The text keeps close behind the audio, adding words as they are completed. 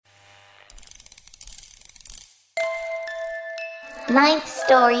Ninth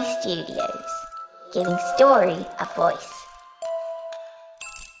Story Studios, giving story a voice.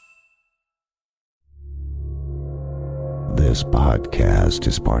 This podcast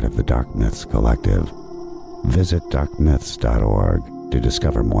is part of the Dark Myths Collective. Visit darkmyths.org to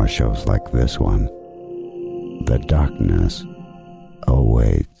discover more shows like this one. The darkness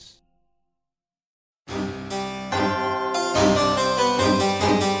awaits.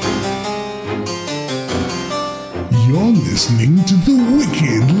 You're listening to The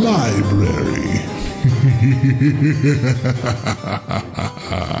Wicked Library.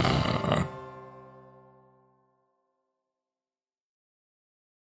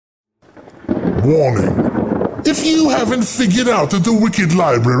 Warning. If you haven't figured out that The Wicked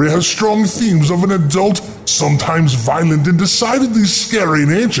Library has strong themes of an adult, sometimes violent and decidedly scary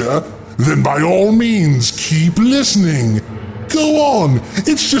nature, then by all means keep listening. Go on,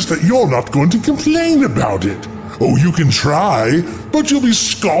 it's just that you're not going to complain about it. Oh, you can try, but you'll be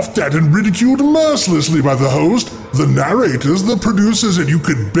scoffed at and ridiculed mercilessly by the host, the narrators, the producers, and you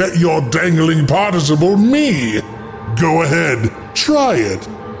could bet your dangling participle me. Go ahead, try it.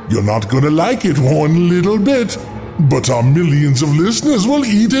 You're not gonna like it one little bit, but our millions of listeners will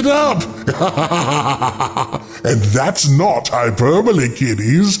eat it up. And that's not hyperbole,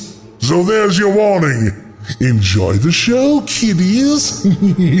 kiddies. So there's your warning. Enjoy the show, kiddies.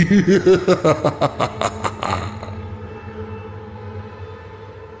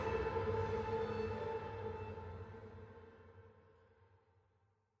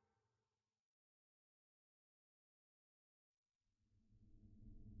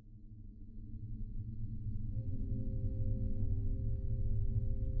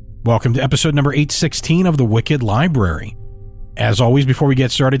 Welcome to episode number 816 of The Wicked Library. As always, before we get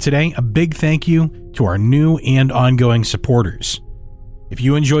started today, a big thank you to our new and ongoing supporters. If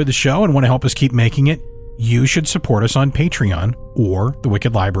you enjoy the show and want to help us keep making it, you should support us on Patreon or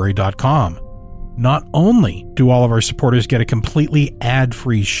thewickedlibrary.com. Not only do all of our supporters get a completely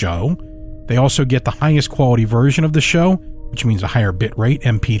ad-free show, they also get the highest quality version of the show, which means a higher bitrate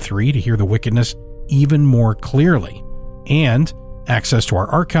MP3 to hear the wickedness even more clearly, and access to our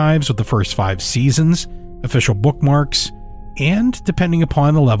archives with the first 5 seasons, official bookmarks, and depending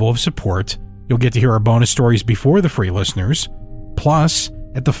upon the level of support, you'll get to hear our bonus stories before the free listeners. Plus,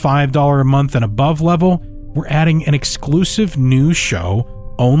 at the $5 a month and above level, we're adding an exclusive new show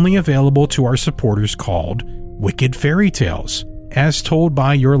only available to our supporters called Wicked Fairy Tales, as told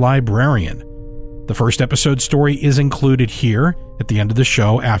by your librarian. The first episode story is included here at the end of the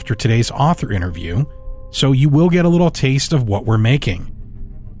show after today's author interview, so you will get a little taste of what we're making.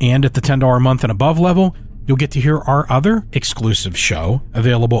 And at the $10 a month and above level, you'll get to hear our other exclusive show,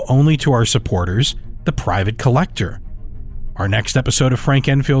 available only to our supporters, The Private Collector. Our next episode of Frank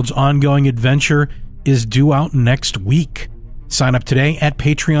Enfield's ongoing adventure is due out next week. Sign up today at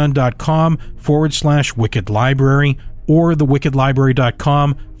patreon.com/Wicked Library or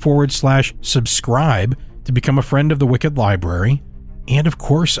thewickedlibrary.com/subscribe to become a friend of the Wicked Library and, of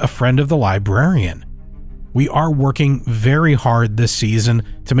course, a friend of the librarian. We are working very hard this season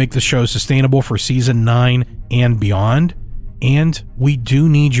to make the show sustainable for season 9 and beyond, and we do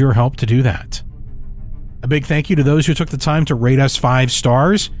need your help to do that. A big thank you to those who took the time to rate us 5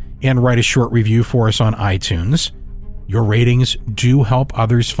 stars and write a short review for us on iTunes. Your ratings do help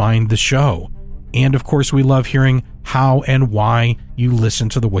others find the show, and of course we love hearing how and why you listen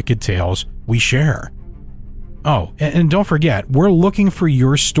to the Wicked Tales we share. Oh, and don't forget, we're looking for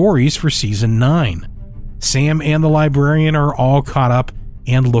your stories for season 9. Sam and the librarian are all caught up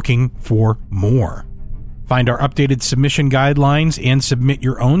and looking for more. Find our updated submission guidelines and submit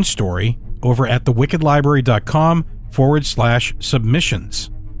your own story over at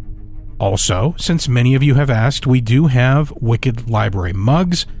thewickedlibrary.com/submissions. Also, since many of you have asked, we do have Wicked Library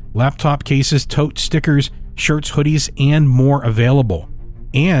mugs, laptop cases, tote stickers, shirts, hoodies, and more available.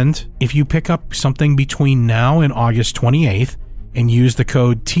 And if you pick up something between now and August 28th and use the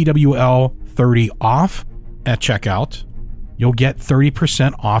code TWL30OFF at checkout, you'll get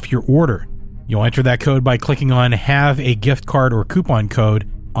 30% off your order. You'll enter that code by clicking on Have a Gift Card or Coupon Code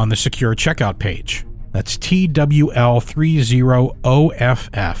on the secure checkout page. That's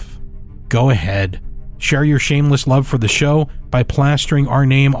TWL30OFF. Go ahead, share your shameless love for the show by plastering our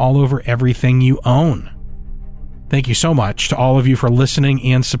name all over everything you own. Thank you so much to all of you for listening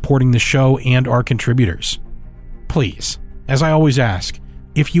and supporting the show and our contributors. Please, as I always ask,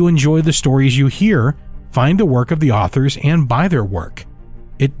 if you enjoy the stories you hear, find the work of the authors and buy their work.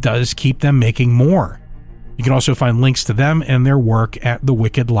 It does keep them making more. You can also find links to them and their work at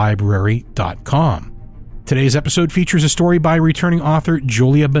thewickedlibrary.com. Today's episode features a story by returning author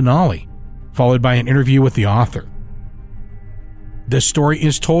Julia Benally, followed by an interview with the author. This story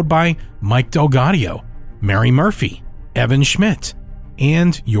is told by Mike Delgadio, Mary Murphy, Evan Schmidt,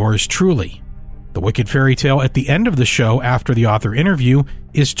 and yours truly. The Wicked fairy tale at the end of the show after the author interview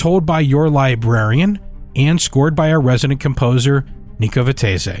is told by your librarian and scored by our resident composer, Nico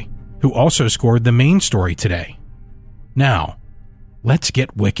Vitese, who also scored the main story today. Now, let's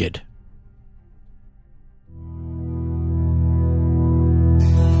get wicked.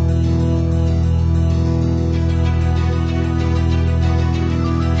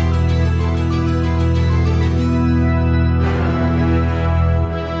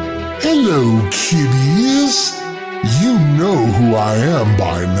 Hello, kiddies. You know who I am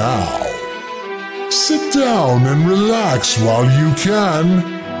by now. Sit down and relax while you can.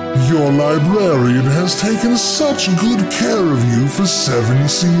 Your librarian has taken such good care of you for 7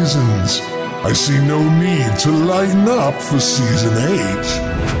 seasons. I see no need to lighten up for season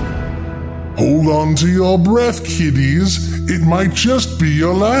 8. Hold on to your breath, kiddies. It might just be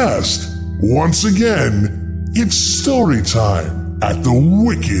your last. Once again, it's story time at the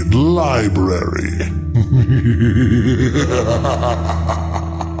Wicked Library.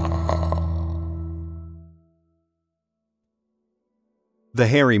 The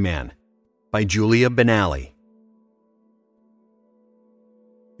Hairy Man by Julia Benally.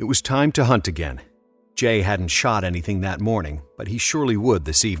 It was time to hunt again. Jay hadn't shot anything that morning, but he surely would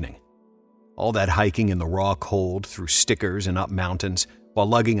this evening. All that hiking in the raw cold through stickers and up mountains while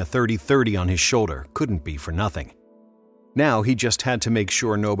lugging a 30-30 on his shoulder couldn't be for nothing. Now he just had to make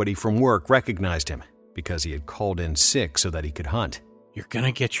sure nobody from work recognized him, because he had called in sick so that he could hunt. You're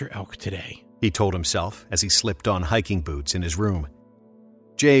gonna get your elk today, he told himself as he slipped on hiking boots in his room.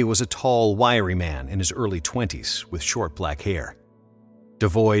 Jay was a tall, wiry man in his early 20s with short black hair.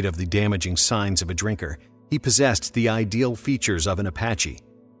 Devoid of the damaging signs of a drinker, he possessed the ideal features of an Apache: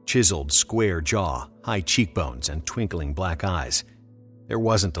 chiseled, square jaw, high cheekbones, and twinkling black eyes. There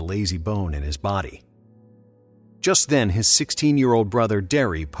wasn't a lazy bone in his body. Just then, his 16-year-old brother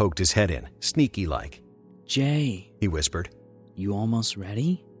Derry poked his head in, sneaky-like. "Jay," he whispered. "you almost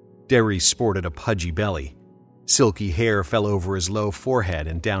ready?" Derry sported a pudgy belly. Silky hair fell over his low forehead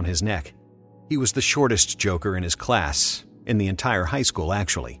and down his neck. He was the shortest joker in his class, in the entire high school,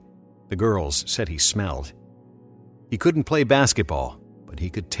 actually. The girls said he smelled. He couldn't play basketball, but he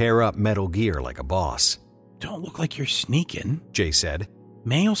could tear up Metal Gear like a boss. "Don't look like you're sneaking," Jay said.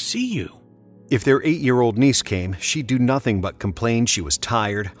 "May'll see you." If their 8-year-old niece came, she'd do nothing but complain she was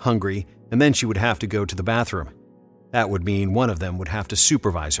tired, hungry, and then she would have to go to the bathroom. That would mean one of them would have to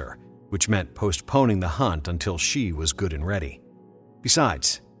supervise her, which meant postponing the hunt until she was good and ready.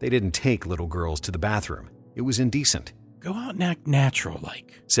 Besides, they didn't take little girls to the bathroom. It was indecent. "Go out and act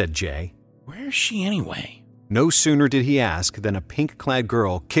natural-like," said Jay. "Where's she anyway?" No sooner did he ask than a pink-clad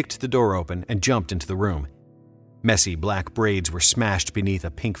girl kicked the door open and jumped into the room. Messy black braids were smashed beneath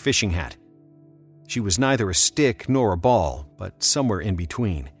a pink fishing hat. She was neither a stick nor a ball, but somewhere in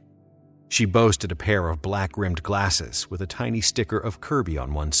between. She boasted a pair of black-rimmed glasses with a tiny sticker of Kirby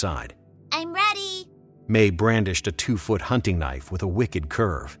on one side. I'm ready. May brandished a 2-foot hunting knife with a wicked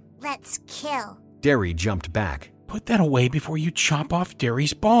curve. Let's kill. Derry jumped back. "Put that away before you chop off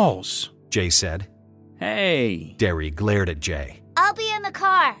Derry's balls," Jay said. "Hey!" Derry glared at Jay. I'll be in the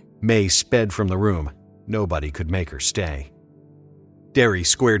car. May sped from the room. Nobody could make her stay. Derry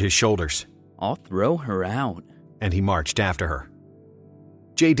squared his shoulders. "I'll throw her out." And he marched after her.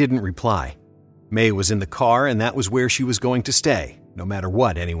 Jay didn't reply. May was in the car, and that was where she was going to stay, no matter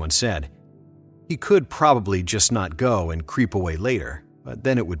what anyone said. He could probably just not go and creep away later, but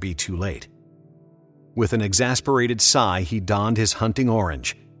then it would be too late. With an exasperated sigh, he donned his hunting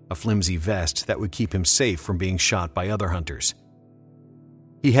orange, a flimsy vest that would keep him safe from being shot by other hunters.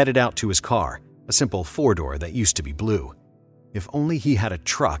 He headed out to his car, a simple 4-door that used to be blue. If only he had a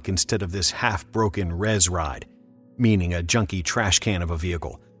truck instead of this half-broken res ride, meaning a junky trash can of a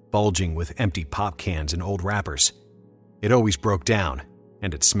vehicle, bulging with empty pop cans and old wrappers. It always broke down,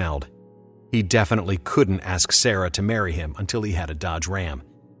 and it smelled. He definitely couldn't ask Sarah to marry him until he had a Dodge Ram.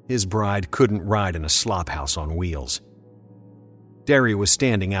 His bride couldn't ride in a slop house on wheels. Derry was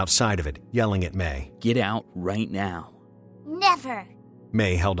standing outside of it, yelling at May. "Get out right now." Never.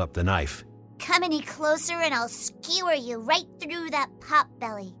 May held up the knife. Come any closer and I'll skewer you right through that pop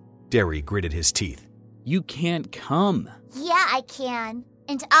belly. Derry gritted his teeth. "You can't come." Yeah, I can.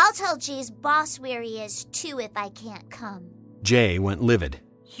 And I'll tell Jay's boss where he is, too, if I can't come. Jay went livid.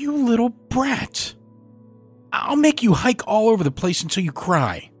 "You little brat. I'll make you hike all over the place until you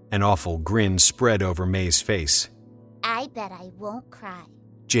cry." An awful grin spread over May's face. I bet I won't cry.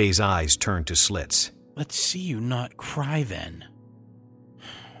 Jay's eyes turned to slits. "Let's see you not cry then.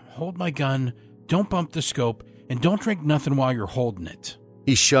 Hold my gun, don't bump the scope, And don't drink nothing while you're holding it.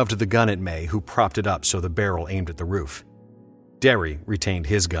 He shoved the gun at May, who propped it up so the barrel aimed at the roof. Derry retained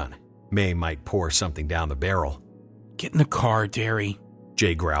his gun. May might pour something down the barrel. Get in the car, Derry,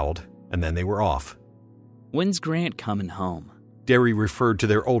 Jay growled, and then they were off. When's Grant coming home? Derry referred to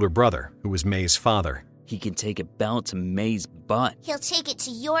their older brother, who was May's father. He can take a belt to May's butt. He'll take it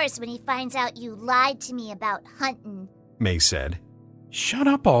to yours when he finds out you lied to me about hunting. May said. Shut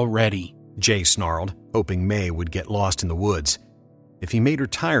up already, Jay snarled, hoping May would get lost in the woods. If he made her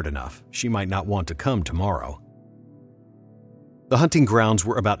tired enough, she might not want to come tomorrow. The hunting grounds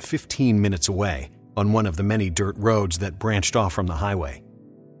were about 15 minutes away, on one of the many dirt roads that branched off from the highway.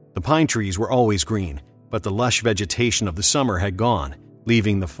 The pine trees were always green, but the lush vegetation of the summer had gone,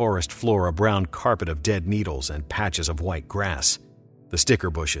 leaving the forest floor a brown carpet of dead needles and patches of white grass. The sticker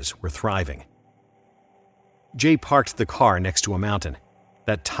bushes were thriving. Jay parked the car next to a mountain.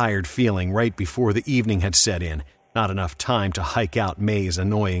 That tired feeling right before the evening had set in, not enough time to hike out May's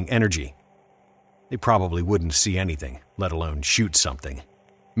annoying energy. They probably wouldn't see anything, let alone shoot something.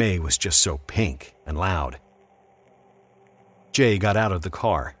 May was just so pink and loud. Jay got out of the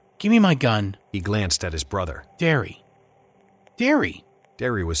car. Give me my gun. He glanced at his brother. Derry. Derry.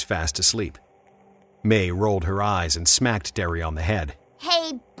 Derry was fast asleep. May rolled her eyes and smacked Derry on the head.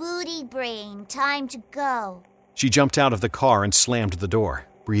 Hey, booty brain, time to go. She jumped out of the car and slammed the door,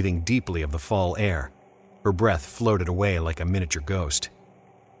 breathing deeply of the fall air. Her breath floated away like a miniature ghost.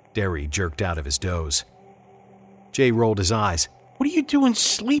 Derry jerked out of his doze. Jay rolled his eyes. What are you doing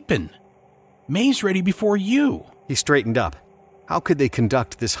sleeping? May's ready before you. He straightened up. How could they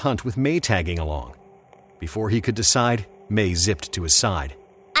conduct this hunt with May tagging along? Before he could decide, May zipped to his side.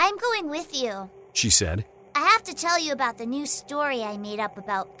 I'm going with you, she said. I have to tell you about the new story I made up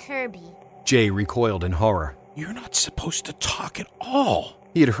about Kirby. Jay recoiled in horror. You're not supposed to talk at all.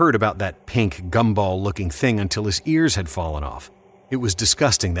 He had heard about that pink gumball-looking thing until his ears had fallen off. It was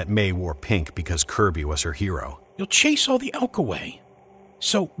disgusting that May wore pink because Kirby was her hero. You'll chase all the elk away.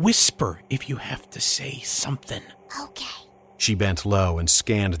 So whisper if you have to say something. Okay. She bent low and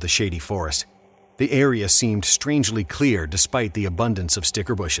scanned the shady forest. The area seemed strangely clear despite the abundance of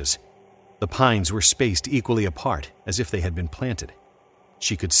sticker bushes. The pines were spaced equally apart, as if they had been planted.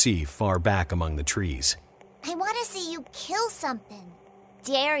 She could see far back among the trees. I want to see you kill something.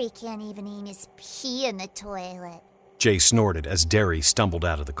 Derry can't even aim his pee in the toilet. Jay snorted as Derry stumbled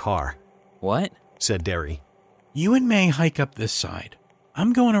out of the car. What? Said Derry. You and May hike up this side.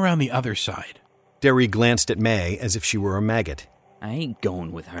 I'm going around the other side. Derry glanced at May as if she were a maggot. I ain't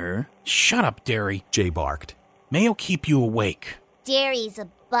going with her. Shut up, Derry, Jay barked. May'll keep you awake. Derry's a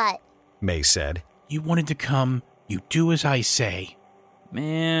butt. May said. You wanted to come, you do as I say.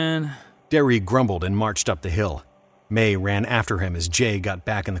 Man. Derry grumbled and marched up the hill. May ran after him as Jay got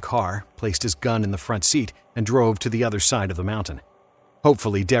back in the car, placed his gun in the front seat, and drove to the other side of the mountain.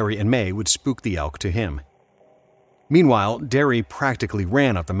 Hopefully, Derry and May would spook the elk to him. Meanwhile, Derry practically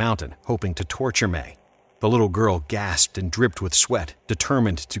ran up the mountain, hoping to torture May. The little girl gasped and dripped with sweat,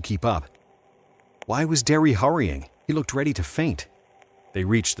 determined to keep up. Why was Derry hurrying? He looked ready to faint. They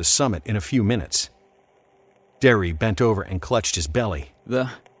reached the summit in a few minutes. Derry bent over and clutched his belly.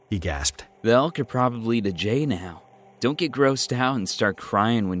 He gasped. The elk are probably to Jay now. Don't get grossed out and start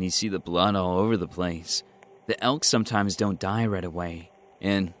crying when you see the blood all over the place. The elk sometimes don't die right away,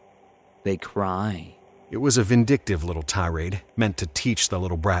 and they cry. It was a vindictive little tirade, meant to teach the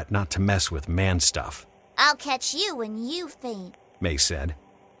little brat not to mess with man stuff. I'll catch you when you faint, May said.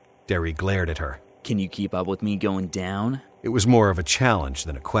 Derry glared at her. Can you keep up with me going down? It was more of a challenge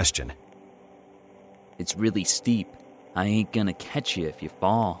than a question. It's really steep. I ain't gonna catch you if you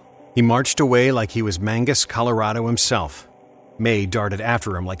fall. He marched away like he was Mangus Colorado himself. May darted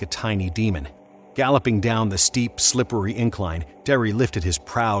after him like a tiny demon. Galloping down the steep, slippery incline, Derry lifted his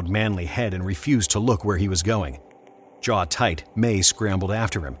proud, manly head and refused to look where he was going. Jaw tight, May scrambled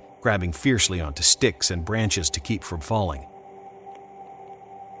after him, grabbing fiercely onto sticks and branches to keep from falling.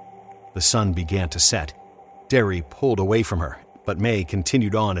 The sun began to set. Derry pulled away from her, but May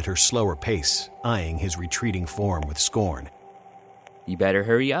continued on at her slower pace, eyeing his retreating form with scorn. You better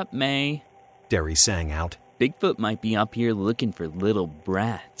hurry up, May, Derry sang out. Bigfoot might be up here looking for little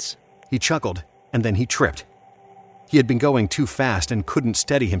brats. He chuckled, and then he tripped. He had been going too fast and couldn't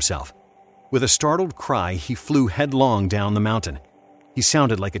steady himself. With a startled cry, he flew headlong down the mountain. He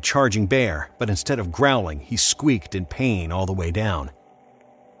sounded like a charging bear, but instead of growling, he squeaked in pain all the way down.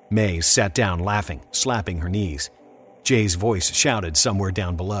 May sat down laughing, slapping her knees. Jay's voice shouted somewhere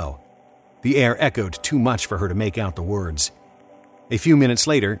down below. The air echoed too much for her to make out the words. A few minutes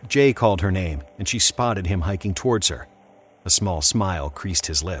later, Jay called her name, and she spotted him hiking towards her. A small smile creased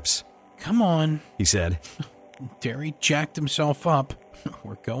his lips. Come on, he said. Derry jacked himself up.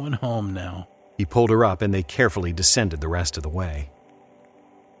 We're going home now. He pulled her up and they carefully descended the rest of the way.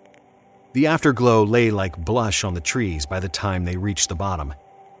 The afterglow lay like blush on the trees by the time they reached the bottom.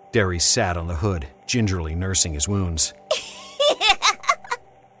 Derry sat on the hood, gingerly nursing his wounds.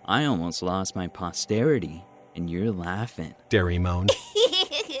 I almost lost my posterity, and you're laughing. Derry moaned.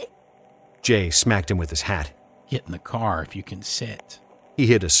 Jay smacked him with his hat. Get in the car if you can sit. He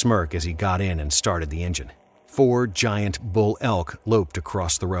hid a smirk as he got in and started the engine. 4 giant bull elk loped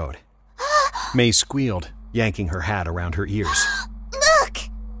across the road. May squealed, yanking her hat around her ears. Look!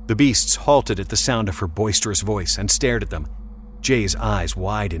 The beasts halted at the sound of her boisterous voice and stared at them. Jay's eyes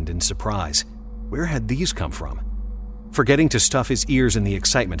widened in surprise. Where had these come from? Forgetting to stuff his ears in the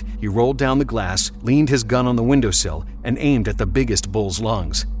excitement, he rolled down the glass, leaned his gun on the windowsill, and aimed at the biggest bull's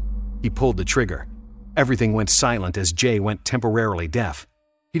lungs. He pulled the trigger. Everything went silent as Jay went temporarily deaf.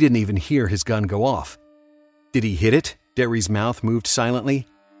 He didn't even hear his gun go off. Did he hit it? Derry's mouth moved silently.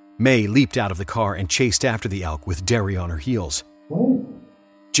 May leaped out of the car and chased after the elk with Derry on her heels.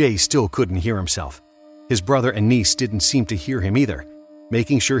 Jay still couldn't hear himself. His brother and niece didn't seem to hear him either.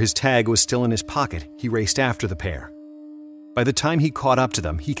 Making sure his tag was still in his pocket, he raced after the pair. By the time he caught up to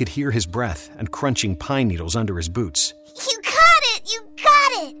them, he could hear his breath and crunching pine needles under his boots. You got it! You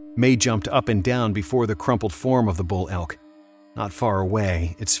got it! May jumped up and down before the crumpled form of the bull elk. Not far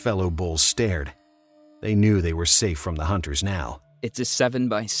away, its fellow bulls stared. They knew they were safe from the hunters now. It's a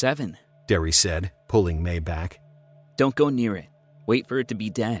 7x7, Derry said, pulling May back. Don't go near it. Wait for it to be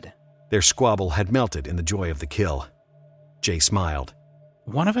dead. Their squabble had melted in the joy of the kill. Jay smiled.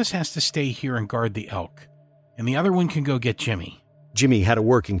 One of us has to stay here and guard the elk, and the other one can go get Jimmy. Jimmy had a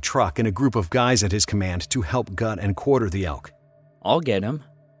working truck and a group of guys at his command to help gut and quarter the elk. I'll get him,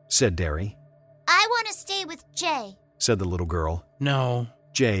 said Derry. I want to stay with Jay, said the little girl. No.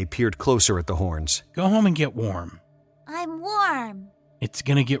 Jay peered closer at the horns. Go home and get warm. I'm warm. It's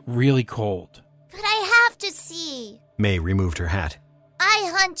gonna get really cold. But I have to see. May removed her hat.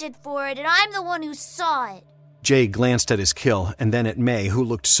 I hunted for it, and I'm the one who saw it. Jay glanced at his kill and then at May, who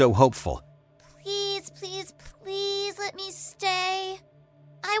looked so hopeful. Please, please, please let me stay.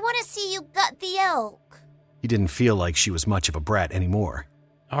 I want to see you gut the elk. He didn't feel like she was much of a brat anymore.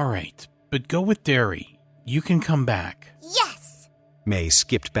 All right, but go with Derry. You can come back. Yes! May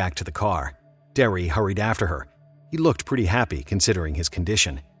skipped back to the car. Derry hurried after her. He looked pretty happy considering his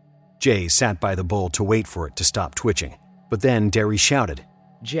condition. Jay sat by the bull to wait for it to stop twitching. But then Derry shouted,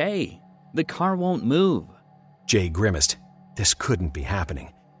 Jay, the car won't move. Jay grimaced. This couldn't be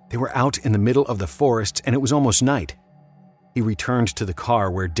happening. They were out in the middle of the forest and it was almost night. He returned to the car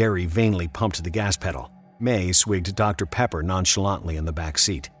where Derry vainly pumped the gas pedal. May swigged Dr. Pepper nonchalantly in the back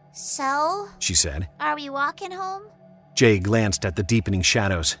seat. So? She said. Are we walking home? Jay glanced at the deepening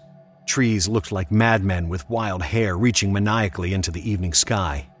shadows. Trees looked like madmen with wild hair reaching maniacally into the evening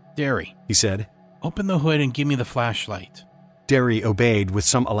sky. Derry, he said. Open the hood and give me the flashlight. Derry obeyed with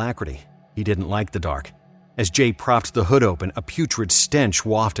some alacrity. He didn't like the dark. As Jay propped the hood open, a putrid stench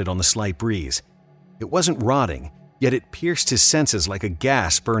wafted on the slight breeze. It wasn't rotting, yet it pierced his senses like a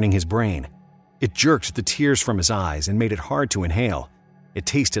gas burning his brain. It jerked the tears from his eyes and made it hard to inhale. It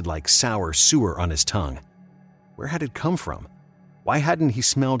tasted like sour sewer on his tongue. Where had it come from? Why hadn't he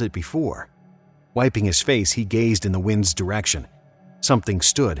smelled it before? Wiping his face, he gazed in the wind's direction. Something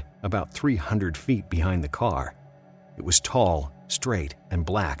stood about 300 feet behind the car. It was tall, straight, and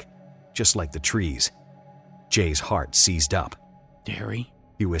black, just like the trees. Jay's heart seized up. Derry,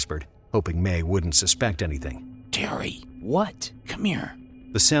 he whispered, hoping May wouldn't suspect anything. Derry. What? Come here.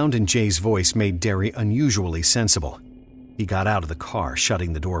 The sound in Jay's voice made Derry unusually sensible. He got out of the car,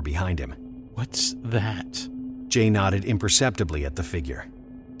 shutting the door behind him. What's that? Jay nodded imperceptibly at the figure.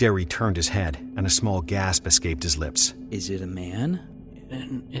 Derry turned his head, and a small gasp escaped his lips. Is it a man?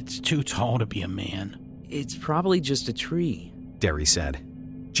 It's too tall to be a man. It's probably just a tree, Derry said.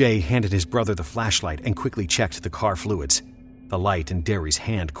 Jay handed his brother the flashlight and quickly checked the car fluids. The light in Derry's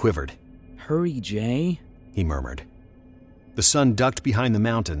hand quivered. Hurry, Jay, he murmured. The sun ducked behind the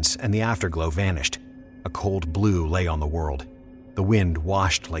mountains and the afterglow vanished. A cold blue lay on the world. The wind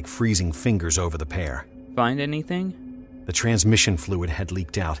washed like freezing fingers over the pair. Find anything? The transmission fluid had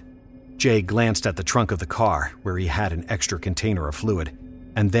leaked out. Jay glanced at the trunk of the car, where he had an extra container of fluid,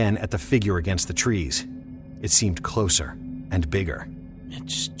 and then at the figure against the trees. It seemed closer and bigger.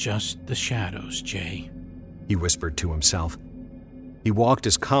 It's just the shadows, Jay, he whispered to himself. He walked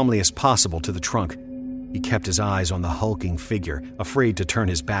as calmly as possible to the trunk. He kept his eyes on the hulking figure, afraid to turn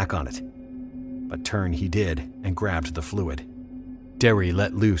his back on it. But turn he did and grabbed the fluid. Derry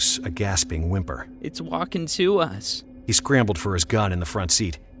let loose a gasping whimper. It's walking to us. He scrambled for his gun in the front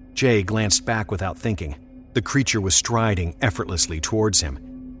seat. Jay glanced back without thinking. The creature was striding effortlessly towards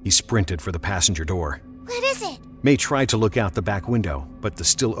him. He sprinted for the passenger door. What is it? May tried to look out the back window, but the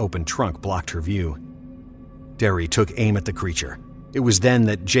still open trunk blocked her view. Derry took aim at the creature. It was then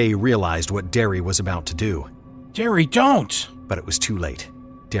that Jay realized what Derry was about to do. Derry, don't! But it was too late.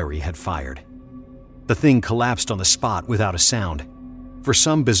 Derry had fired. The thing collapsed on the spot without a sound. For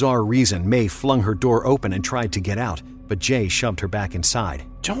some bizarre reason, May flung her door open and tried to get out, but Jay shoved her back inside.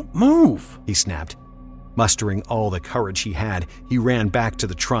 Don't move, he snapped. Mustering all the courage he had, he ran back to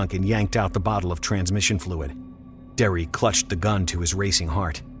the trunk and yanked out the bottle of transmission fluid. Derry clutched the gun to his racing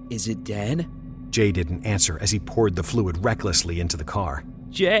heart. Is it dead? Jay didn't answer as he poured the fluid recklessly into the car.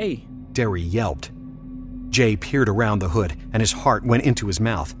 Jay! Derry yelped. Jay peered around the hood and his heart went into his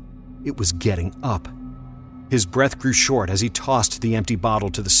mouth. It was getting up. His breath grew short as he tossed the empty bottle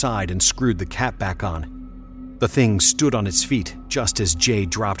to the side and screwed the cap back on. The thing stood on its feet just as Jay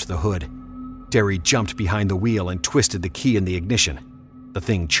dropped the hood. Derry jumped behind the wheel and twisted the key in the ignition. The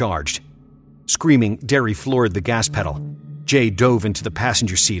thing charged. Screaming, Derry floored the gas pedal. Jay dove into the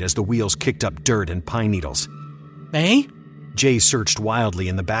passenger seat as the wheels kicked up dirt and pine needles. May? Jay searched wildly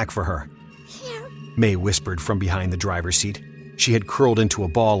in the back for her. Here. May whispered from behind the driver's seat. She had curled into a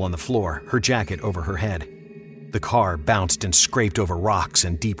ball on the floor, her jacket over her head. The car bounced and scraped over rocks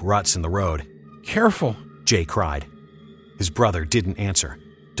and deep ruts in the road. Careful, Jay cried. His brother didn't answer.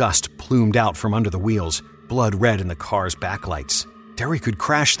 Dust plumed out from under the wheels, blood red in the car's backlights. Derry could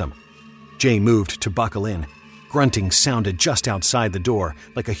crash them. Jay moved to buckle in. Grunting sounded just outside the door,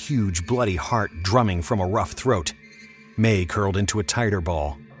 like a huge bloody heart drumming from a rough throat. May curled into a tighter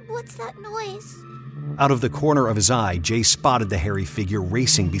ball. What's that noise? Out of the corner of his eye, Jay spotted the hairy figure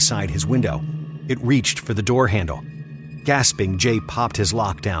racing beside his window. It reached for the door handle. Gasping, Jay popped his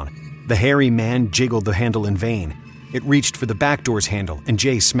lock down. The hairy man jiggled the handle in vain. It reached for the back door's handle, and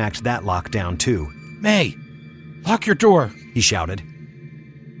Jay smacked that lock down too. May, lock your door, he shouted.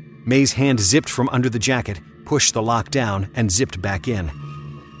 May's hand zipped from under the jacket, pushed the lock down, and zipped back in.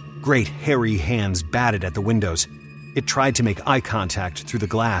 Great hairy hands batted at the windows. It tried to make eye contact through the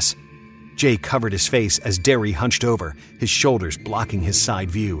glass. Jay covered his face as Derry hunched over, his shoulders blocking his side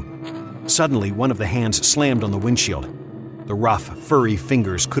view. Suddenly, one of the hands slammed on the windshield. The rough, furry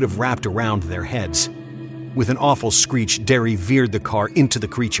fingers could have wrapped around their heads. With an awful screech, Derry veered the car into the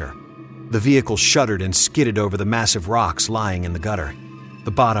creature. The vehicle shuddered and skidded over the massive rocks lying in the gutter.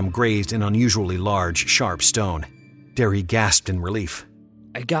 The bottom grazed an unusually large, sharp stone. Derry gasped in relief.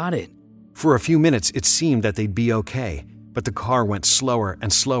 I got it. For a few minutes, it seemed that they'd be okay, but the car went slower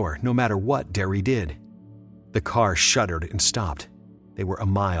and slower no matter what Derry did. The car shuddered and stopped. They were a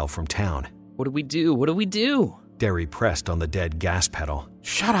mile from town. What do we do? What do we do? Derry pressed on the dead gas pedal.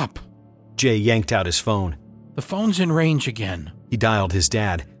 Shut up. Jay yanked out his phone. The phone's in range again. He dialed his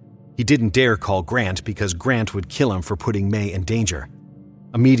dad. He didn't dare call Grant because Grant would kill him for putting May in danger.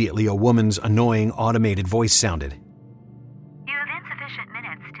 Immediately, a woman's annoying automated voice sounded. You have insufficient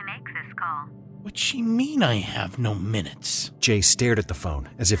minutes to make this call. What's she mean I have no minutes? Jay stared at the phone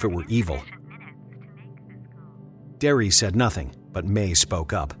as if it were evil. Insufficient minutes to make this call. Derry said nothing, but May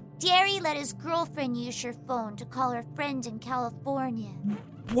spoke up. Derry let his girlfriend use your phone to call her friend in California.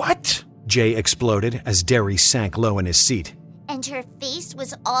 What? Jay exploded as Derry sank low in his seat. And her face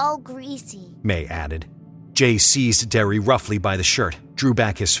was all greasy. May added. Jay seized Derry roughly by the shirt, drew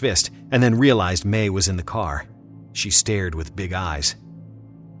back his fist, and then realized May was in the car. She stared with big eyes.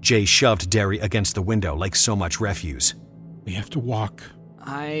 Jay shoved Derry against the window like so much refuse. We have to walk.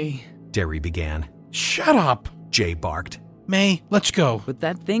 Derry began. Shut up! Jay barked. May, let's go. But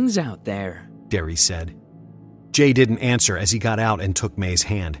that thing's out there, Derry said. Jay didn't answer as he got out and took May's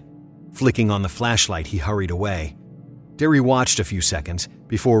hand. Flicking on the flashlight, he hurried away. Derry watched a few seconds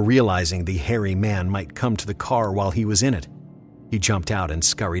before realizing the hairy man might come to the car while he was in it. He jumped out and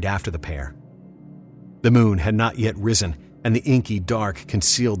scurried after the pair. The moon had not yet risen, and the inky dark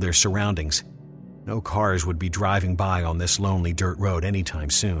concealed their surroundings. No cars would be driving by on this lonely dirt road anytime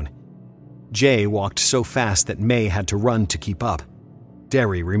soon. Jay walked so fast that May had to run to keep up.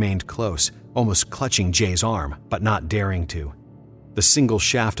 Derry remained close, almost clutching Jay's arm, but not daring to. The single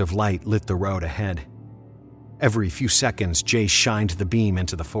shaft of light lit the road ahead. Every few seconds, Jay shined the beam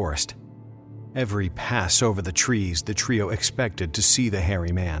into the forest. Every pass over the trees, the trio expected to see the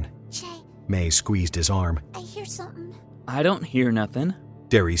hairy man. Jay, May squeezed his arm. I hear something. I don't hear nothing.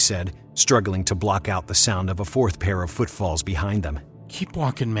 Derry said, struggling to block out the sound of a fourth pair of footfalls behind them. Keep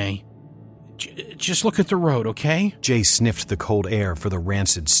walking, May. Just look at the road, okay? Jay sniffed the cold air for the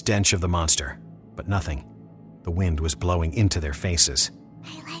rancid stench of the monster, but nothing. The wind was blowing into their faces.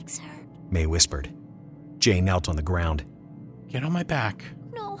 My legs hurt. May whispered. Jay knelt on the ground. Get on my back.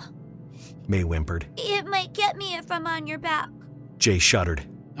 No. May whimpered. It might get me if I'm on your back. Jay shuddered.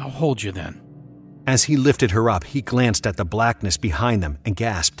 I'll hold you then. As he lifted her up, he glanced at the blackness behind them and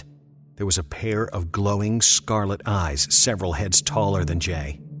gasped. There was a pair of glowing scarlet eyes several heads taller than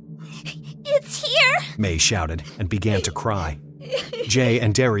Jay. It's here! May shouted and began to cry. Jay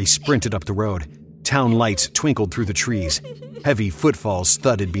and Derry sprinted up the road. Town lights twinkled through the trees. Heavy footfalls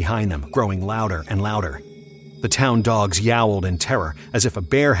thudded behind them, growing louder and louder. The town dogs yowled in terror as if a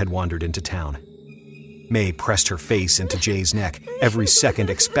bear had wandered into town. May pressed her face into Jay's neck, every second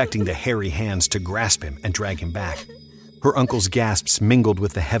expecting the hairy hands to grasp him and drag him back. Her uncle's gasps mingled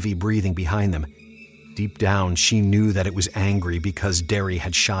with the heavy breathing behind them. Deep down, she knew that it was angry because Derry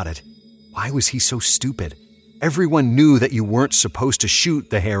had shot it. Why was he so stupid? Everyone knew that you weren't supposed to shoot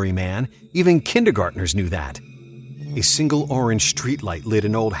the hairy man. Even kindergartners knew that. A single orange streetlight lit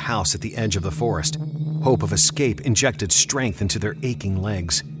an old house at the edge of the forest. Hope of escape injected strength into their aching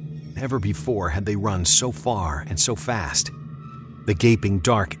legs. Never before had they run so far and so fast. The gaping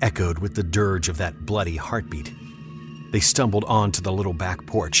dark echoed with the dirge of that bloody heartbeat. They stumbled onto the little back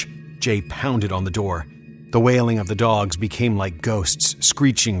porch. Jay pounded on the door. The wailing of the dogs became like ghosts,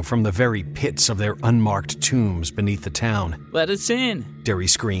 screeching from the very pits of their unmarked tombs beneath the town. Let us in. Derry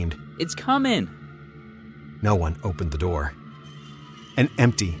screamed. It's coming. No one opened the door. An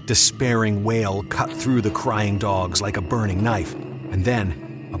empty, despairing wail cut through the crying dogs like a burning knife, and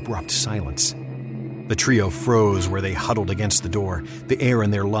then abrupt silence. The trio froze where they huddled against the door, the air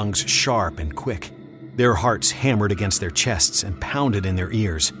in their lungs sharp and quick. Their hearts hammered against their chests and pounded in their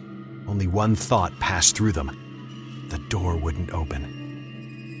ears. Only one thought passed through them. The door wouldn't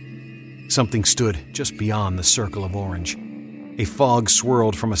open. Something stood just beyond the circle of orange. A fog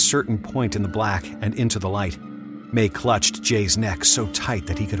swirled from a certain point in the black and into the light. May clutched Jay's neck so tight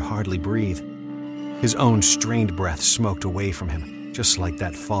that he could hardly breathe. His own strained breath smoked away from him, just like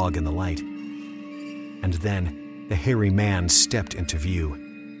that fog in the light. And then the hairy man stepped into view.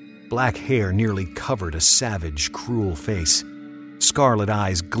 Black hair nearly covered a savage, cruel face. Scarlet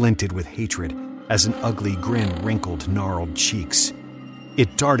eyes glinted with hatred as an ugly grin wrinkled gnarled cheeks.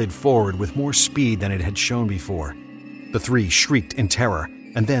 It darted forward with more speed than it had shown before. The three shrieked in terror,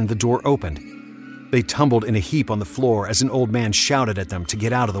 and then the door opened. They tumbled in a heap on the floor as an old man shouted at them to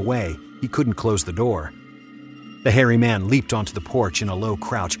get out of the way. He couldn't close the door. The hairy man leaped onto the porch in a low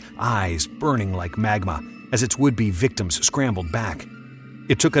crouch, eyes burning like magma, as its would-be victims scrambled back.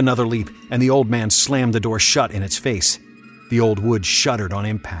 It took another leap, and the old man slammed the door shut in its face. The old wood shuddered on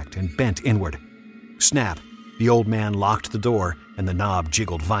impact and bent inward. Snap! The old man locked the door, and the knob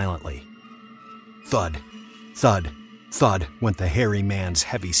jiggled violently. Thud, thud, thud went the hairy man's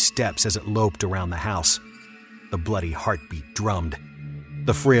heavy steps as it loped around the house. The bloody heartbeat drummed.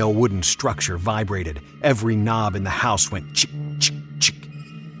 The frail wooden structure vibrated. Every knob in the house went chick, chick, chick.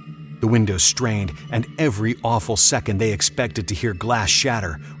 The windows strained, and every awful second they expected to hear glass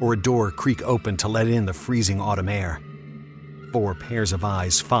shatter or a door creak open to let in the freezing autumn air. 4 pairs of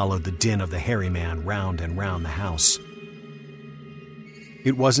eyes followed the din of the hairy man round and round the house.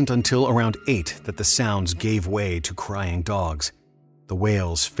 It wasn't until around 8 that the sounds gave way to crying dogs. The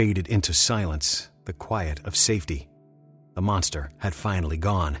wails faded into silence, the quiet of safety. The monster had finally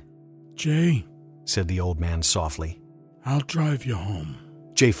gone. "Jay," said the old man softly. "I'll drive you home."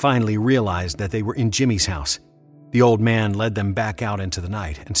 Jay finally realized that they were in Jimmy's house. The old man led them back out into the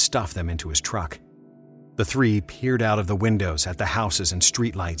night and stuffed them into his truck. The three peered out of the windows at the houses and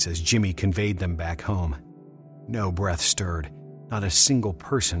streetlights as Jimmy conveyed them back home. No breath stirred. Not a single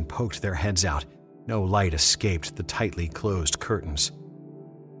person poked their heads out. No light escaped the tightly closed curtains.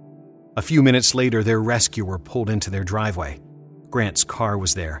 A few minutes later, their rescuer pulled into their driveway. Grant's car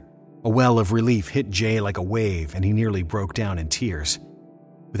was there. A well of relief hit Jay like a wave, and he nearly broke down in tears.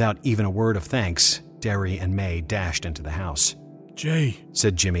 Without even a word of thanks, Derry and May dashed into the house. "Jay,"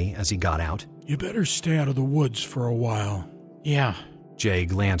 said Jimmy as he got out. "you better stay out of the woods for a while." Yeah. Jay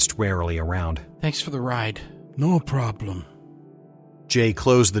glanced warily around. Thanks for the ride. "No problem." Jay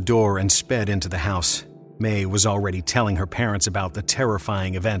closed the door and sped into the house. May was already telling her parents about the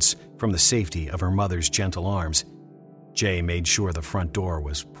terrifying events from the safety of her mother's gentle arms. Jay made sure the front door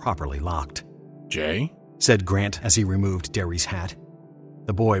was properly locked. "Jay?" said Grant as he removed Derry's hat.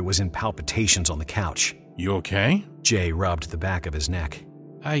 The boy was in palpitations on the couch. "You okay?" Jay rubbed the back of his neck.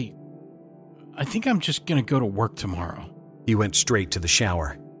 I think I'm just gonna go to work tomorrow." He went straight to the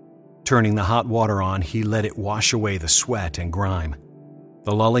shower. Turning the hot water on, he let it wash away the sweat and grime.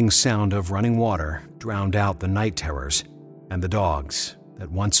 The lulling sound of running water drowned out the night terrors and the dogs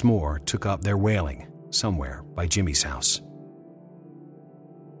that once more took up their wailing somewhere by Jimmy's house.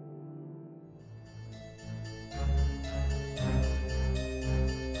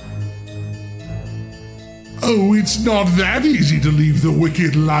 Oh, it's not that easy to leave the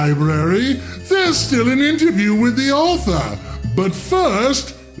Wicked Library. There's still an interview with the author. But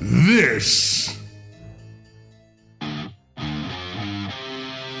first, this.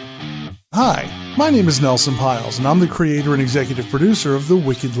 Hi, my name is Nelson Piles, and I'm the creator and executive producer of The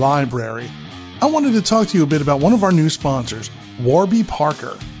Wicked Library. I wanted to talk to you a bit about one of our new sponsors, Warby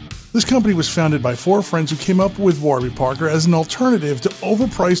Parker. This company was founded by 4 friends who came up with Warby Parker as an alternative to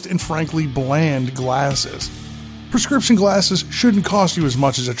overpriced and frankly bland glasses. Prescription glasses shouldn't cost you as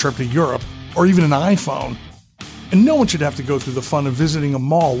much as a trip to Europe or even an iPhone. And no one should have to go through the fun of visiting a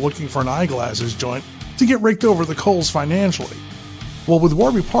mall looking for an eyeglasses joint to get raked over the coals financially. Well, with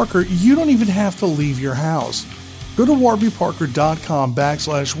Warby Parker, you don't even have to leave your house. Go to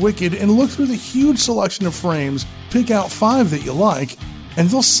warbyparker.com/wicked and look through the huge selection of frames, pick out 5 that you like, and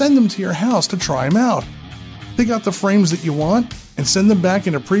they'll send them to your house to try them out. Pick out the frames that you want and send them back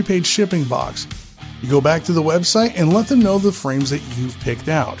in a prepaid shipping box. You go back to the website and let them know the frames that you've picked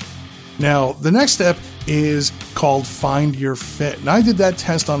out. Now, the next step is called Find Your Fit, and I did that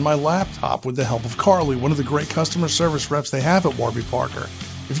test on my laptop with the help of Carly, one of the great customer service reps they have at Warby Parker.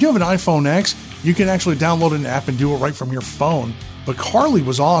 If you have an iPhone X, you can actually download an app and do it right from your phone. But Carly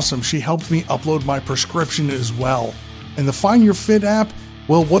was awesome. She helped me upload my prescription as well. And the Find Your Fit app,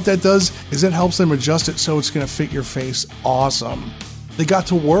 well, what that does is it helps them adjust it so it's going to fit your face awesome. They got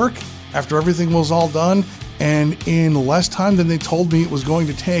to work after everything was all done, and in less time than they told me it was going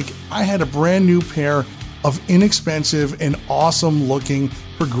to take, I had a brand new pair of inexpensive and awesome looking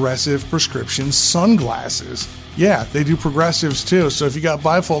progressive prescription sunglasses. Yeah, they do progressives too, so if you got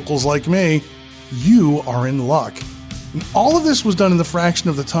bifocals like me, you are in luck. And all of this was done in the fraction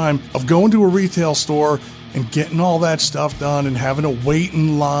of the time of going to a retail store and getting all that stuff done and having to wait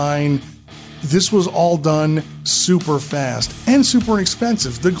in line. This was all done super fast and super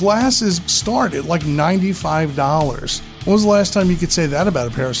inexpensive. The glasses start at like $95. When was the last time you could say that about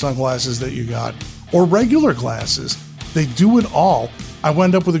a pair of sunglasses that you got? Or regular glasses. They do it all. I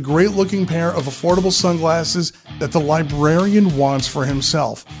wound up with a great looking pair of affordable sunglasses that the librarian wants for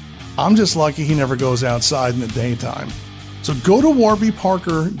himself. I'm just lucky he never goes outside in the daytime. So go to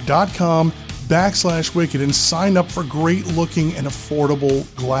warbyparker.com/wicked and sign up for great looking and affordable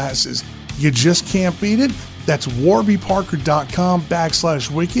glasses. You just can't beat it. That's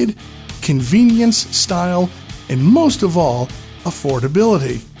warbyparker.com/wicked. Convenience, style, and most of all,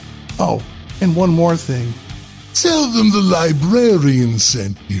 affordability. Oh, and one more thing. Tell them the librarian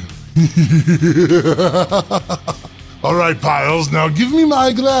sent you. All right, Piles, now give me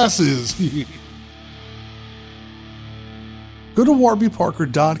my glasses. Go to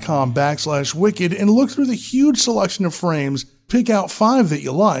warbyparker.com/wicked and look through the huge selection of frames, pick out 5 that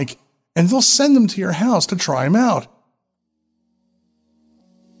you like, and they'll send them to your house to try them out.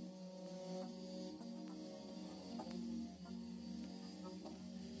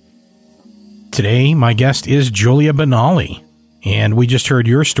 Today, my guest is Julia Benally, and we just heard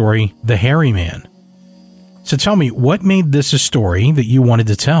your story, The Hairy Man. So tell me, what made this a story that you wanted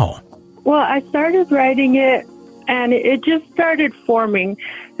to tell? Well, I started writing it, and it just started forming.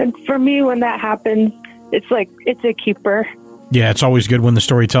 And for me, when that happens, it's like, it's a keeper. Yeah, it's always good when the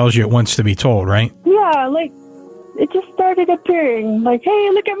story tells you it wants to be told, right? Yeah, like, it just started appearing. Like,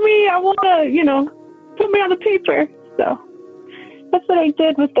 hey, look at me, I want to, put me on the paper. So that's what I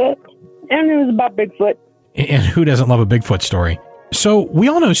did with it. And it was about Bigfoot. And who doesn't love a Bigfoot story? So we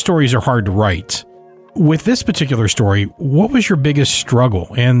all know stories are hard to write. With this particular story, what was your biggest struggle,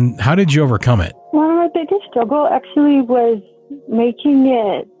 and how did you overcome it? Well, my biggest struggle actually was giving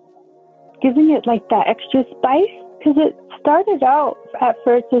it like that extra spice, because it started out at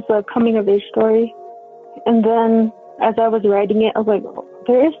first as a coming-of-age story, and then as I was writing it, I was like, oh,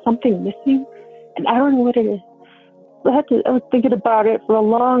 there is something missing, and I don't know what it is. I was thinking about it for a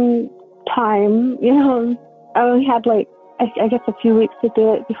long time, I only had I guess a few weeks to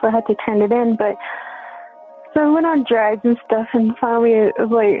do it before I had to turn it in, but so I went on drives and stuff, and finally it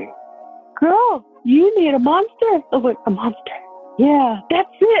was like, girl, you need a monster. I was like, a monster? Yeah, that's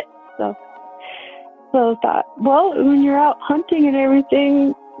it. So I thought, well, when you're out hunting and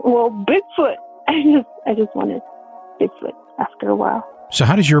everything, well, Bigfoot. I just wanted Bigfoot after a while. So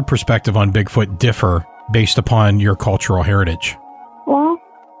how does your perspective on Bigfoot differ based upon your cultural heritage? Well,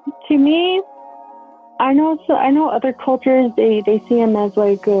 to me, I know other cultures, they see him as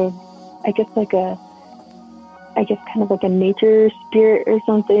kind of like a nature spirit or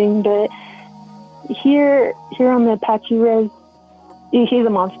something, but here on the Apache Res, he's a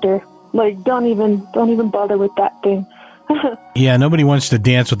monster. Like, don't even bother with that thing. Yeah, nobody wants to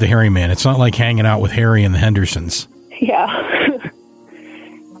dance with the hairy man. It's not like hanging out with Harry and the Hendersons. Yeah.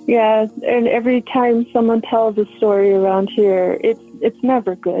 Yeah, and every time someone tells a story around here, it's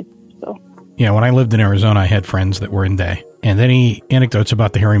never good. So. Yeah, when I lived in Arizona, I had friends that were in Day, and any anecdotes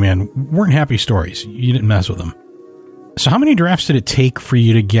about the hairy man weren't happy stories. You didn't mess with them. So how many drafts did it take for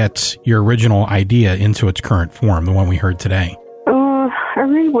you to get your original idea into its current form, the one we heard today? I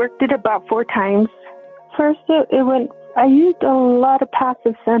reworked it about 4 times. First, I used a lot of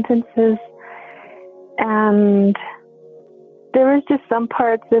passive sentences, and there was just some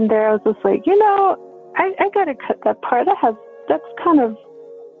parts in there I was just like, I gotta cut that part. That's kind of,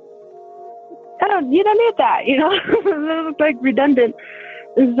 you don't need that, It was like redundant.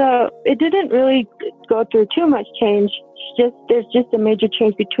 So it didn't really go through too much change. There's just a major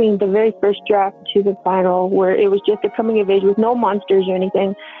change between the very first draft to the final, where it was just a coming of age with no monsters or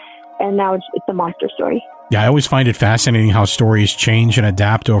anything, and now it's a monster story. Yeah, I always find it fascinating how stories change and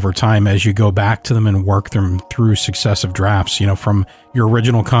adapt over time as you go back to them and work them through successive drafts. From your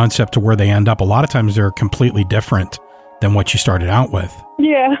original concept to where they end up, a lot of times they're completely different than what you started out with.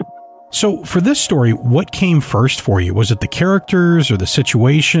 Yeah. So for this story, what came first for you? Was it the characters or the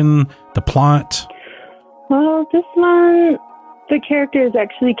situation, the plot? Well, this one, the characters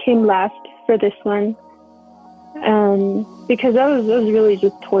actually came last for this one. Because I was really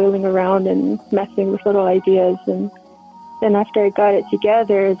just toiling around and messing with little ideas. And then after I got it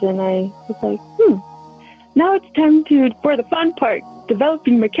together, then I was like, now it's time for the fun part,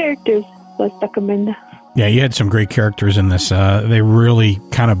 developing my characters. So I stuck them in there. Yeah, you had some great characters in this. They really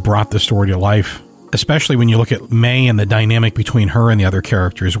kind of brought the story to life, especially when you look at May and the dynamic between her and the other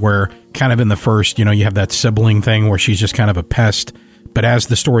characters, where kind of in the first, you have that sibling thing where she's just kind of a pest. But as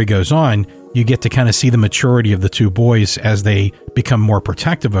the story goes on, you get to kind of see the maturity of the two boys as they become more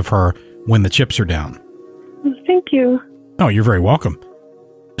protective of her when the chips are down. Thank you. Oh, you're very welcome.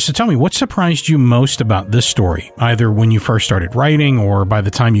 So tell me, what surprised you most about this story, either when you first started writing or by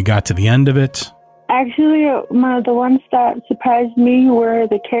the time you got to the end of it? Actually, the ones that surprised me were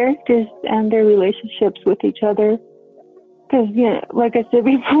the characters and their relationships with each other. Because, like I said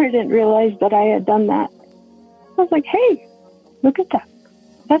before, I didn't realize that I had done that. I was like, hey, look at that.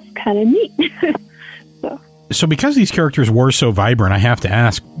 That's kind of neat. So because these characters were so vibrant, I have to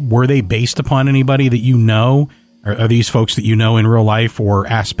ask, were they based upon anybody that you know? Are these folks that you know in real life or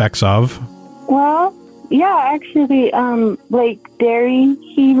aspects of? Well, yeah, actually, like Derry,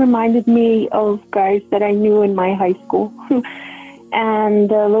 he reminded me of guys that I knew in my high school. And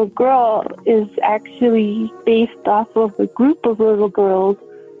the little girl is actually based off of a group of little girls.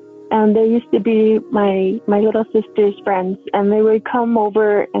 And they used to be my little sister's friends. And they would come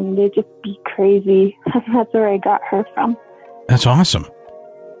over and they'd just be crazy. That's where I got her from. That's awesome.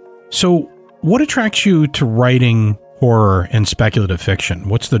 So what attracts you to writing horror and speculative fiction?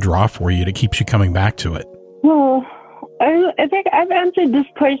 What's the draw for you that keeps you coming back to it? Well, I think I've answered this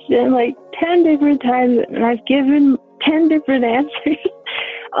question like 10 different times, and I've given 10 different answers.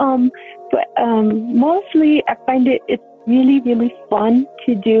 But mostly I find it's really, really fun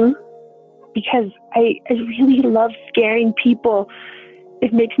to do because I really love scaring people.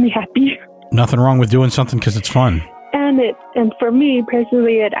 It makes me happy. Nothing wrong with doing something because it's fun. And for me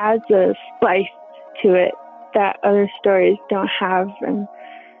personally, it adds a spice to it that other stories don't have, and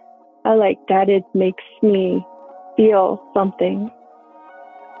I like that. It makes me feel something,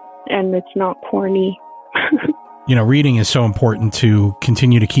 and it's not corny. Reading is so important to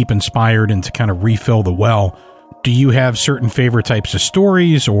continue to keep inspired and to kind of refill the well. Do you have certain favorite types of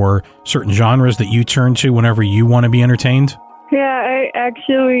stories or certain genres that you turn to whenever you want to be entertained? Yeah, I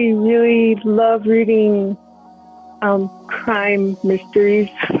actually really love reading crime mysteries,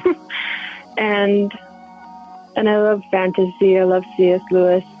 and I love fantasy. I love C.S.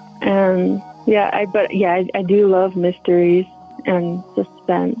 Lewis, and I do love mysteries and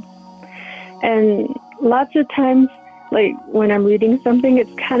suspense. And lots of times, like when I'm reading something,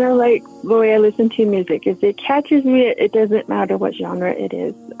 it's kind of like the way I listen to music. If it catches me, it doesn't matter what genre it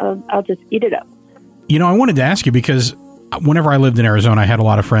is. I'll just eat it up. I wanted to ask you because whenever I lived in Arizona, I had a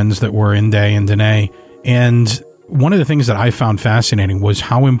lot of friends that were in Day and Dene, and one of the things that I found fascinating was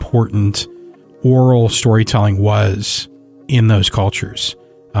how important oral storytelling was in those cultures.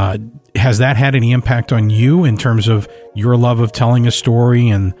 Has that had any impact on you in terms of your love of telling a story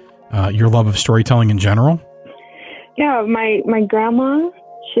and your love of storytelling in general? Yeah, my grandma,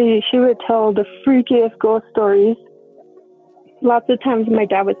 she would tell the freakiest ghost stories. Lots of times my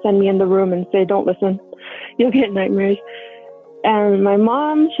dad would send me in the room and say, don't listen, you'll get nightmares. And my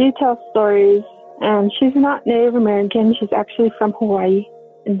mom, she tells stories, and she's not Native American, she's actually from Hawaii.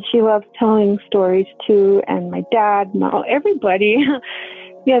 And she loves telling stories too, and my dad, everybody.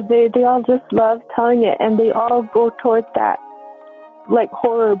 Yeah, they all just love telling it, and they all go towards that like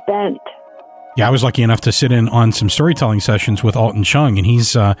horror bent. Yeah, I was lucky enough to sit in on some storytelling sessions with Alton Chung, and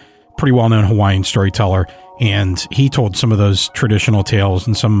he's a pretty well-known Hawaiian storyteller, and he told some of those traditional tales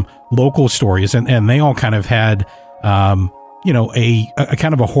and some local stories, and they all kind of had, a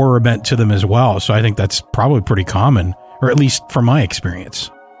kind of a horror bent to them as well. So I think that's probably pretty common, or at least from my experience.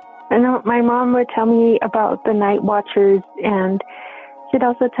 I know my mom would tell me about the night watchers, and she'd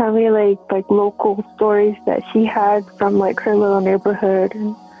also tell me like local stories that she had from like her little neighborhood,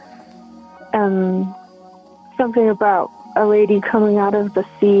 and something about a lady coming out of the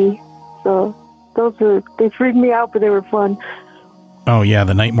sea. So they freaked me out, but they were fun. Oh yeah,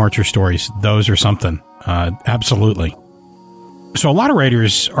 the night marcher stories, those are something. Absolutely. So a lot of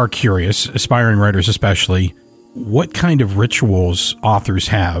writers are curious, aspiring writers especially, what kind of rituals authors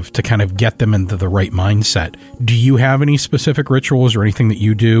have to kind of get them into the right mindset. Do you have any specific rituals or anything that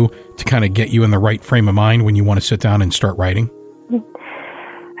you do to kind of get you in the right frame of mind when you want to sit down and start writing?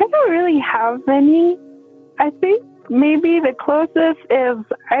 I don't really have any. I think maybe the closest is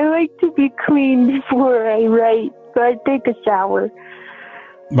I like to be clean before I write, so I take a shower.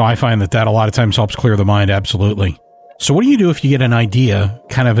 Well, I find that a lot of times helps clear the mind, absolutely. So what do you do if you get an idea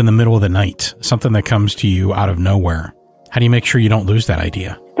kind of in the middle of the night, something that comes to you out of nowhere? How do you make sure you don't lose that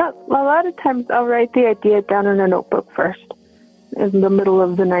idea? A lot of times I'll write the idea down in a notebook first in the middle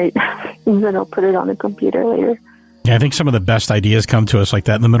of the night, and then I'll put it on the computer later. Yeah, I think some of the best ideas come to us like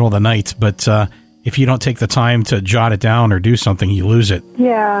that in the middle of the night, but if you don't take the time to jot it down or do something, you lose it.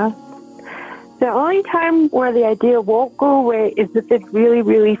 Yeah. The only time where the idea won't go away is if it's really,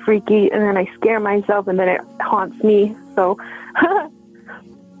 really freaky, and then I scare myself, and then it haunts me. So,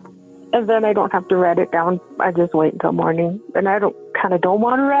 and then I don't have to write it down. I just wait until morning, and I don't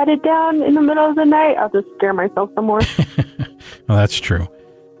want to write it down in the middle of the night. I'll just scare myself some more. Well, that's true.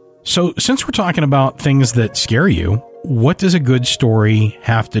 So, since we're talking about things that scare you, what does a good story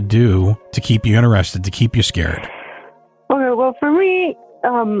have to do to keep you interested, to keep you scared? Okay, well, for me,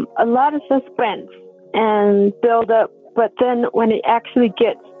 a lot of suspense and build up, but then when it actually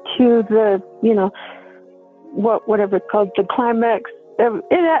gets to the, whatever it's called, the climax,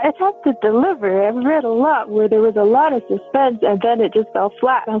 it has to deliver. I've read a lot where there was a lot of suspense and then it just fell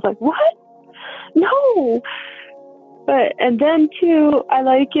flat. And I was like, what? No. And then too, I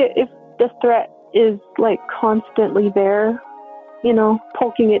like it if the threat is like constantly there,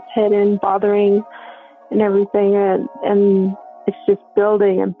 poking its head in, bothering and everything. And it's just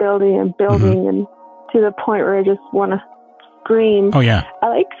building and building and building, and to the point where I just want to scream. Oh, yeah. I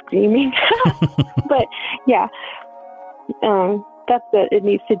like screaming. But, yeah, that's what it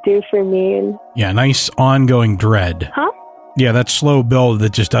needs to do for me. And yeah, nice ongoing dread. Huh? Yeah, that slow build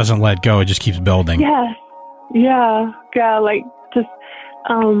that just doesn't let go. It just keeps building. Yeah, like just,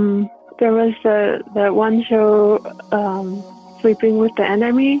 there was the one show, Sleeping with the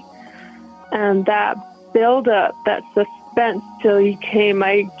Enemy, and that build up, that suspense till you came,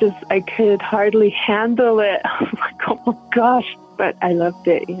 I could hardly handle it. I was like, oh my gosh, but I loved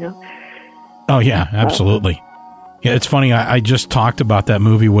it, Oh yeah, absolutely. Yeah, it's funny. I just talked about that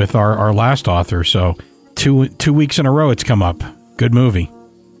movie with our last author, so two weeks in a row it's come up. Good movie.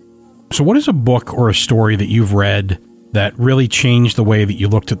 So what is a book or a story that you've read that really changed the way that you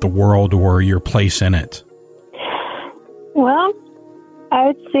looked at the world or your place in it? Well, I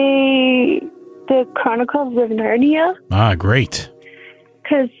would say the Chronicles of Narnia. Ah, great.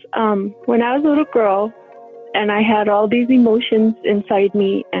 Because when I was a little girl and I had all these emotions inside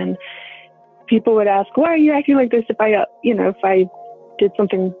me, and people would ask, why are you acting like this if I did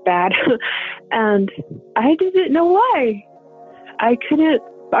something bad? And I didn't know why. I couldn't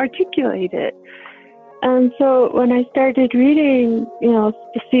articulate it. And so when I started reading,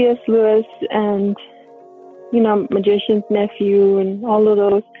 C.S. Lewis and, Magician's Nephew and all of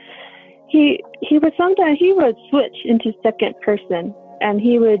those, he would switch into second person, and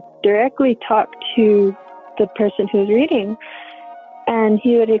he would directly talk to the person who's reading, and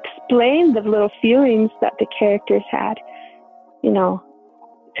he would explain the little feelings that the characters had,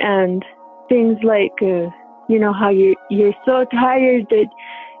 and things like, how you're so tired that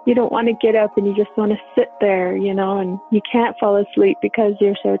you don't want to get up and you just want to sit there, and you can't fall asleep because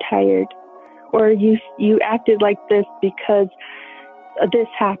you're so tired, or you acted like this because this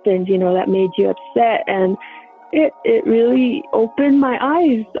happened, that made you upset. And it really opened my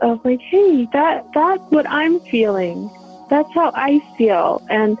eyes of like, hey, that's what I'm feeling. That's how I feel.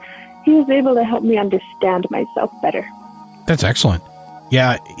 And he was able to help me understand myself better. That's excellent.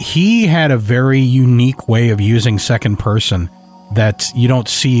 Yeah, he had a very unique way of using second person that you don't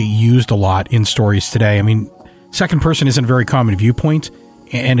see used a lot in stories today. I mean, second person isn't a very common viewpoint,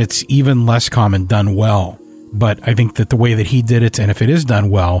 and it's even less common done well. But I think that the way that he did it, and if it is done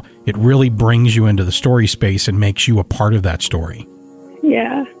well, it really brings you into the story space and makes you a part of that story.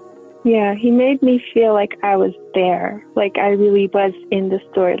 Yeah. Yeah, he made me feel like I was there, like I really was in the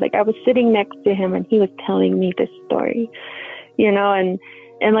story. Like I was sitting next to him and he was telling me this story, and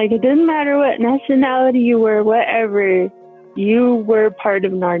like it didn't matter what nationality you were, whatever, you were part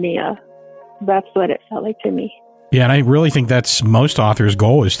of Narnia. That's what it felt like to me. Yeah, and I really think that's most authors'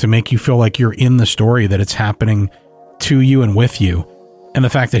 goal, is to make you feel like you're in the story, that it's happening to you and with you. And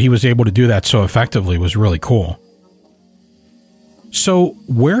the fact that he was able to do that so effectively was really cool. So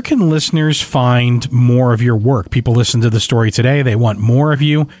where can listeners find more of your work? People listen to the story today, they want more of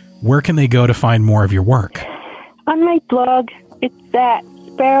you. Where can they go to find more of your work? On my blog, it's at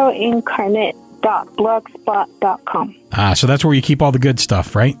sparrowincarnate.blogspot.com. So that's where you keep all the good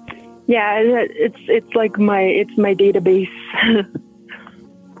stuff, right? Yeah, it's like my database.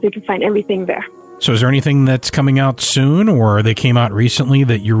 You can find everything there. So is there anything that's coming out soon, or they came out recently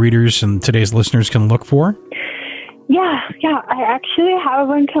that your readers and today's listeners can look for? Yeah. I actually have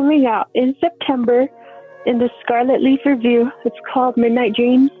one coming out in September in the Scarlet Leaf Review. It's called Midnight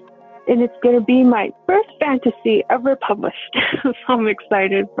Dreams, and it's going to be my first fantasy ever published. So I'm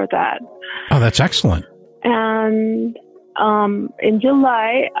excited for that. Oh, that's excellent. And in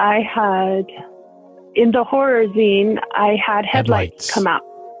July, in the horror zine, I had Headlights come out.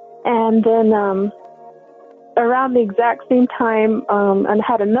 And then around the exact same time, I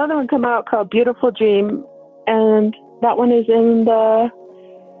had another one come out called Beautiful Dream. And that one is in the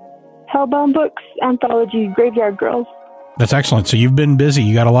Hellbound Books anthology, Graveyard Girls. That's excellent. So you've been busy.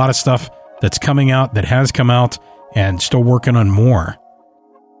 You got a lot of stuff that's coming out, that has come out, and still working on more.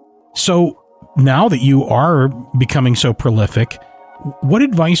 So now that you are becoming so prolific, what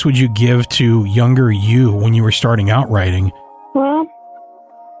advice would you give to younger you when you were starting out writing? Well,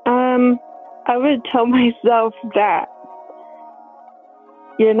 I would tell myself that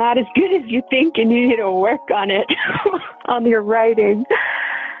you're not as good as you think and you need to work on it, on your writing.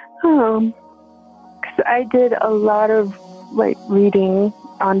 'Cause I did a lot of reading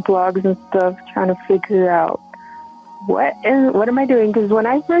on blogs and stuff, trying to figure out what am I doing? Because when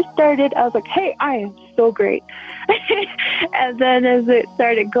I first started, I was like, hey, I am so great. And then as it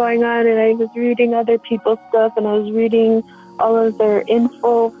started going on and I was reading other people's stuff and I was reading all of their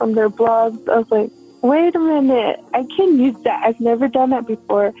info from their blogs, I was like, wait a minute, I can use that. I've never done that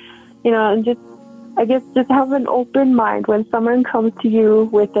before. And just have an open mind when someone comes to you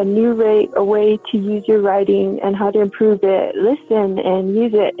with a new way to use your writing and how to improve it. Listen and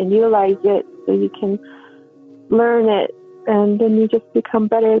use it and utilize it so you can learn it, and then you just become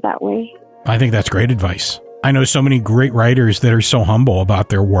better that way. I think that's great advice. I know so many great writers that are so humble about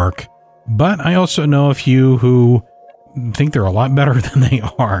their work, but I also know a few who think they're a lot better than they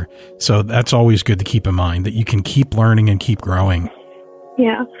are. So that's always good to keep in mind, that you can keep learning and keep growing.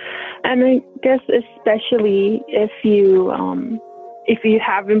 Yeah. And I guess especially if you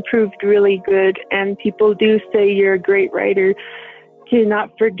have improved really good and people do say you're a great writer, do not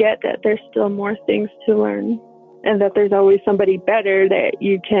forget that there's still more things to learn and that there's always somebody better that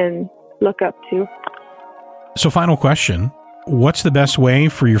you can look up to. So final question, what's the best way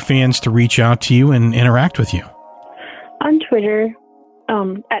for your fans to reach out to you and interact with you? On Twitter,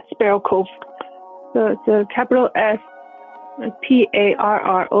 at Sparrow Cove. So it's a capital S,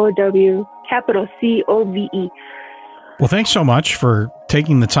 PARROW, capital COVE. Well, thanks so much for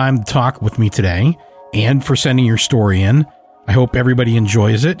taking the time to talk with me today and for sending your story in. I hope everybody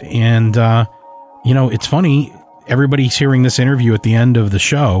enjoys it. And, it's funny, everybody's hearing this interview at the end of the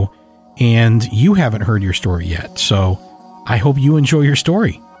show, and you haven't heard your story yet. So I hope you enjoy your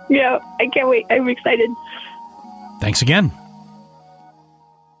story. Yeah, I can't wait. I'm excited. Thanks again.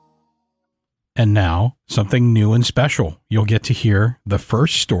 And now, something new and special. You'll get to hear the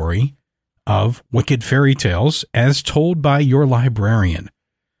first story of Wicked Fairy Tales as told by your librarian.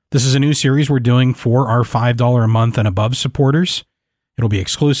 This is a new series we're doing for our $5 a month and above supporters. It'll be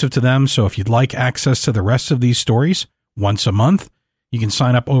exclusive to them, so if you'd like access to the rest of these stories once a month, you can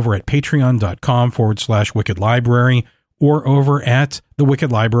sign up over at patreon.com/Wicked Library or over at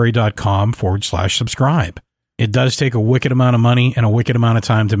thewickedlibrary.com/subscribe. It does take a wicked amount of money and a wicked amount of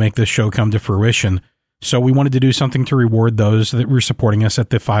time to make this show come to fruition, so we wanted to do something to reward those that were supporting us at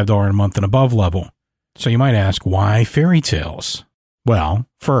the $5 a month and above level. So you might ask, why fairy tales? Well,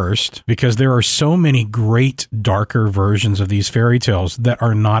 first, because there are so many great, darker versions of these fairy tales that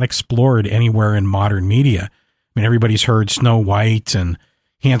are not explored anywhere in modern media. I mean, everybody's heard Snow White and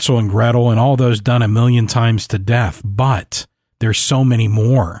Hansel and Gretel and all those done a million times to death, but there's so many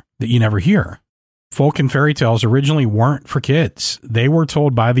more that you never hear. Folk and fairy tales originally weren't for kids. They were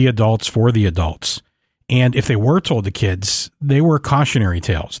told by the adults for the adults. And if they were told to kids, they were cautionary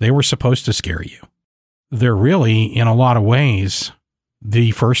tales. They were supposed to scare you. They're really, in a lot of ways,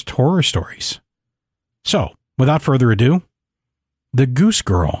 the first horror stories. So, without further ado, The Goose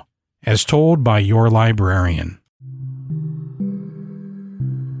Girl, as told by your librarian.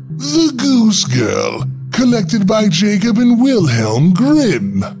 The Goose Girl, collected by Jacob and Wilhelm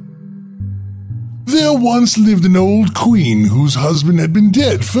Grimm. There once lived an old queen whose husband had been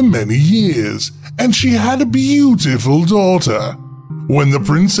dead for many years, and she had a beautiful daughter. When the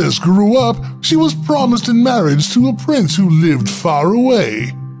princess grew up, she was promised in marriage to a prince who lived far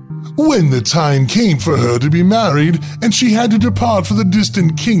away. When the time came for her to be married, and she had to depart for the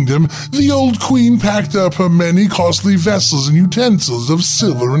distant kingdom, the old queen packed up her many costly vessels and utensils of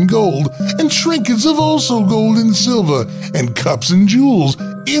silver and gold, and trinkets of also gold and silver, and cups and jewels,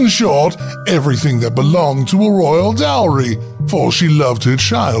 in short, everything that belonged to a royal dowry, for she loved her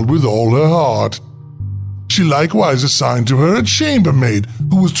child with all her heart. She likewise assigned to her a chambermaid,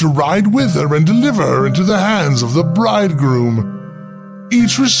 who was to ride with her and deliver her into the hands of the bridegroom.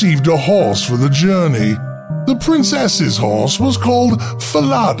 Each received a horse for the journey. The princess's horse was called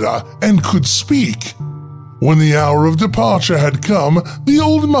Falada and could speak. When the hour of departure had come, the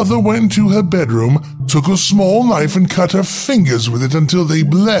old mother went to her bedroom, took a small knife and cut her fingers with it until they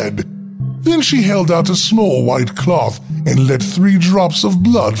bled. Then she held out a small white cloth and let 3 drops of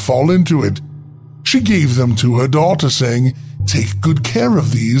blood fall into it. She gave them to her daughter, saying, "Take good care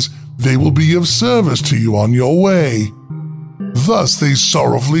of these. They will be of service to you on your way." Thus they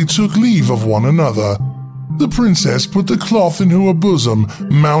sorrowfully took leave of one another. The princess put the cloth into her bosom,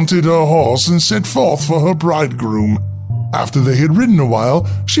 mounted her horse, and set forth for her bridegroom. After they had ridden a while,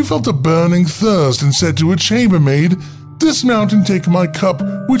 she felt a burning thirst and said to her chambermaid, "Dismount and take my cup,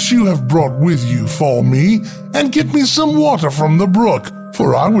 which you have brought with you for me, and get me some water from the brook,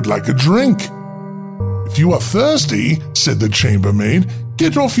 for I would like a drink." "If you are thirsty," said the chambermaid,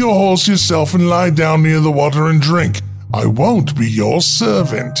 "get off your horse yourself and lie down near the water and drink. I won't be your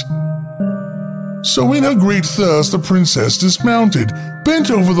servant." So in her great thirst the princess dismounted, bent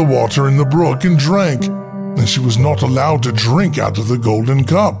over the water in the brook and drank, and she was not allowed to drink out of the golden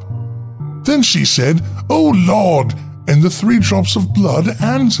cup. Then she said, "O Lord," and the 3 drops of blood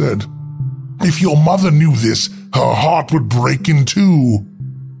answered, "If your mother knew this, her heart would break in 2.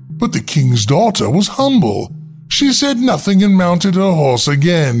 But the king's daughter was humble. She said nothing and mounted her horse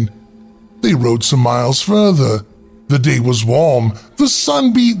again. They rode some miles further. The day was warm, the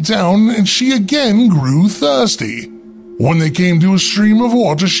sun beat down, and she again grew thirsty. When they came to a stream of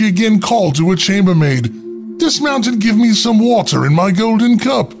water, she again called to her chambermaid, "Dismount and give me some water in my golden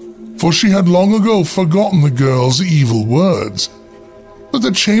cup," for she had long ago forgotten the girl's evil words. But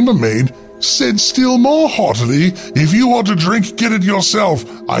the chambermaid said still more haughtily, "If you want to drink, get it yourself.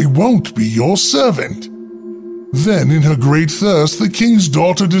 I won't be your servant." Then, in her great thirst, the king's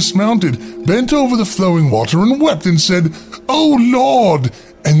daughter dismounted, bent over the flowing water, and wept and said, "O Lord!"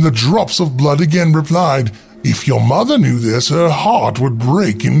 And the drops of blood again replied, "If your mother knew this, her heart would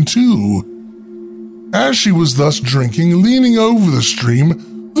break in 2. As she was thus drinking, leaning over the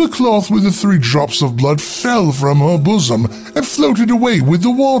stream, the cloth with the 3 drops of blood fell from her bosom and floated away with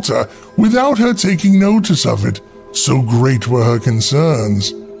the water, without her taking notice of it, so great were her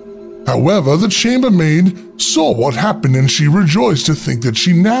concerns. However, the chambermaid saw what happened, and she rejoiced to think that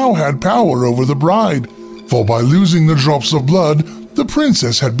she now had power over the bride, for by losing the drops of blood, the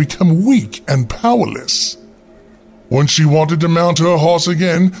princess had become weak and powerless. When she wanted to mount her horse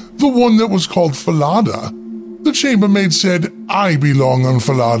again, the one that was called Falada, the chambermaid said, "I belong on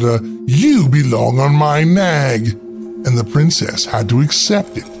Falada, you belong on my nag," and the princess had to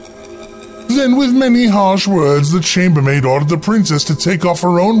accept it. Then, with many harsh words, the chambermaid ordered the princess to take off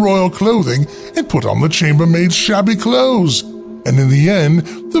her own royal clothing and put on the chambermaid's shabby clothes. And in the end,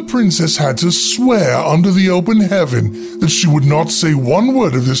 the princess had to swear under the open heaven that she would not say one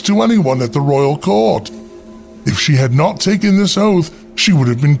word of this to anyone at the royal court. If she had not taken this oath, she would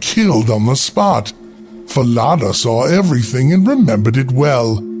have been killed on the spot. Falada saw everything and remembered it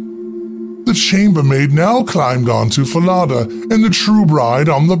well. The chambermaid now climbed onto Falada, and the true bride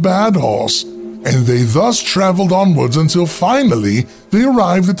on the bad horse, and they thus traveled onwards until finally they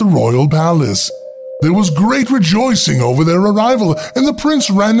arrived at the royal palace. There was great rejoicing over their arrival, and the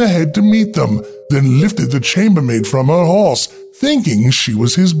prince ran ahead to meet them, then lifted the chambermaid from her horse, thinking she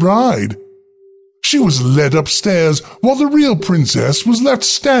was his bride. She was led upstairs, while the real princess was left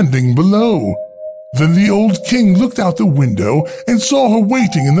standing below. Then the old king looked out the window and saw her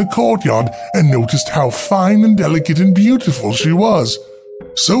waiting in the courtyard and noticed how fine and delicate and beautiful she was.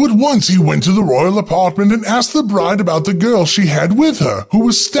 So at once he went to the royal apartment and asked the bride about the girl she had with her, who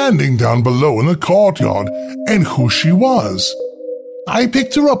was standing down below in the courtyard, and who she was. I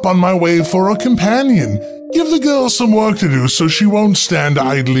picked her up on my way for a companion. Give the girl some work to do so she won't stand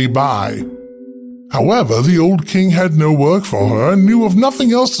idly by. However, the old king had no work for her and knew of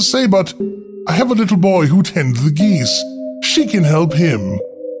nothing else to say but, I have a little boy who tends the geese. She can help him.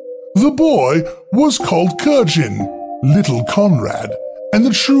 The boy was called Kurjin, little Conrad, and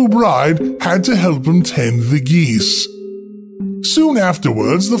the true bride had to help him tend the geese. Soon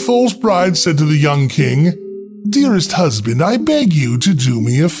afterwards, the false bride said to the young king, Dearest husband, I beg you to do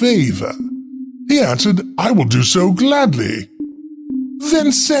me a favor. He answered, I will do so gladly.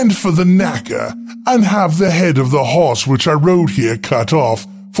 Then send for the knacker and have the head of the horse which I rode here cut off,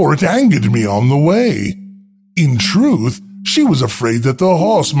 for it angered me on the way. In truth, she was afraid that the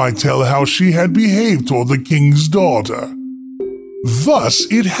horse might tell how she had behaved toward the king's daughter. Thus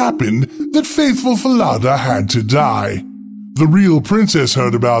it happened that faithful Falada had to die. The real princess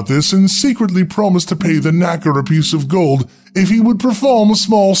heard about this and secretly promised to pay the knacker a piece of gold if he would perform a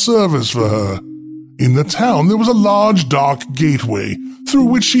small service for her. In the town there was a large dark gateway through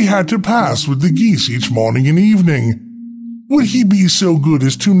which she had to pass with the geese each morning and evening. Would he be so good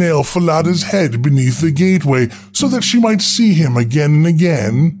as to nail Falada's head beneath the gateway so that she might see him again and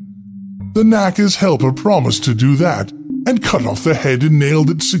again? The knacker's helper promised to do that, and cut off the head and nailed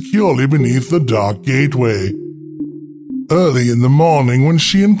it securely beneath the dark gateway. Early in the morning, when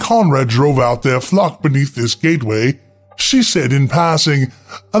she and Conrad drove out their flock beneath this gateway, she said in passing,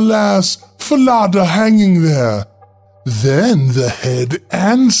 Alas, Falada hanging there. Then the head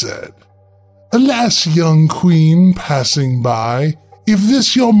answered, Alas, young queen passing by, if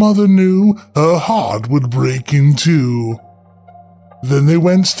this your mother knew, her heart would break in two. Then they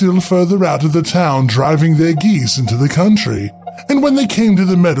went still further out of the town, driving their geese into the country. And when they came to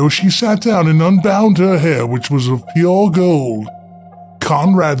the meadow, she sat down and unbound her hair, which was of pure gold.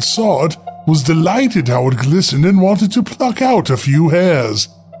 Conrad saw it, was delighted how it glistened, and wanted to pluck out a few hairs.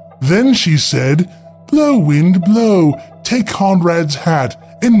 Then she said, Blow, wind, blow, take Conrad's hat,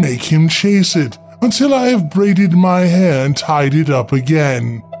 and make him chase it, until I have braided my hair and tied it up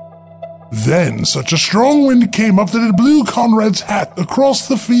again. Then such a strong wind came up that it blew Conrad's hat across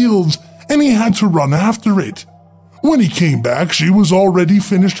the fields, and he had to run after it. When he came back, she was already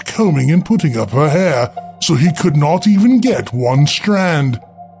finished combing and putting up her hair, so he could not even get one strand.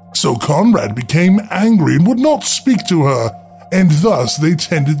 So Conrad became angry and would not speak to her, and thus they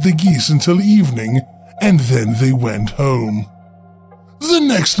tended the geese until evening, and then they went home. The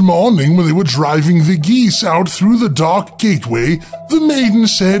next morning, when they were driving the geese out through the dark gateway, the maiden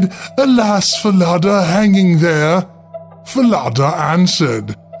said, Alas, Falada hanging there. Falada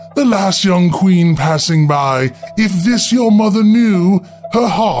answered, Alas, young queen passing by, if this your mother knew, her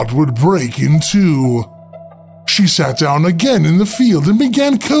heart would break in two. She sat down again in the field and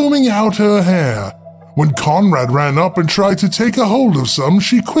began combing out her hair. When Conrad ran up and tried to take a hold of some,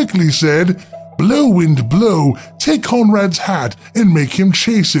 she quickly said, Blow, wind, blow, take Conrad's hat and make him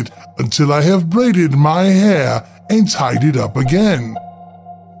chase it until I have braided my hair and tied it up again.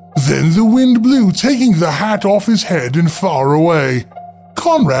 Then the wind blew, taking the hat off his head and far away.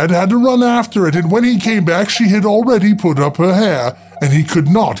 Conrad had to run after it, and when he came back she had already put up her hair, and he could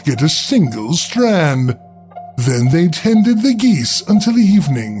not get a single strand. Then they tended the geese until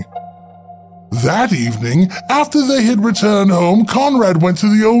evening. That evening, after they had returned home, Conrad went to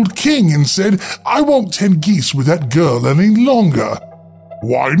the old king and said, I won't tend geese with that girl any longer.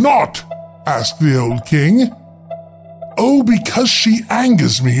 Why not? Asked the old king. Oh, because she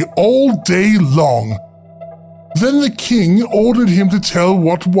angers me all day long. Then the king ordered him to tell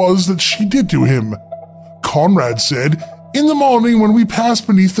what was that she did to him. Conrad said, In the morning when we pass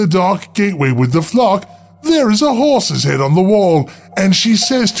beneath the dark gateway with the flock, there is a horse's head on the wall, and she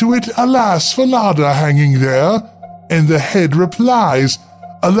says to it, Alas, Falada hanging there. And the head replies,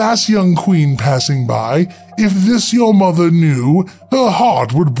 Alas, young queen passing by, if this your mother knew, her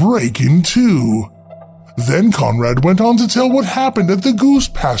heart would break in two. Then Conrad went on to tell what happened at the goose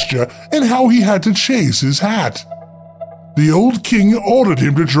pasture and how he had to chase his hat. The old king ordered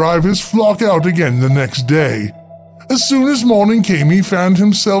him to drive his flock out again the next day. As soon as morning came, he found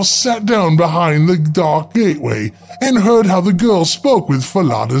himself sat down behind the dark gateway and heard how the girl spoke with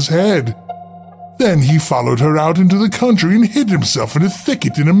Falada's head. Then he followed her out into the country and hid himself in a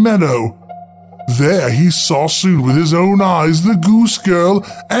thicket in a meadow. There he saw soon with his own eyes the goose girl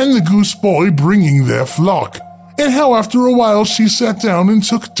and the goose boy bringing their flock, and how after a while she sat down and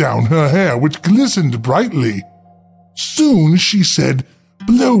took down her hair, which glistened brightly. Soon she said,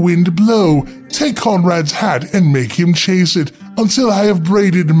 Blow, wind, blow, take Conrad's hat and make him chase it until I have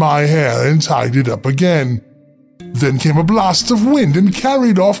braided my hair and tied it up again. Then came a blast of wind and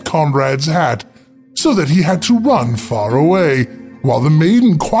carried off Conrad's hat, so that he had to run far away, while the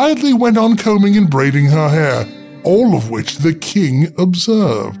maiden quietly went on combing and braiding her hair, all of which the king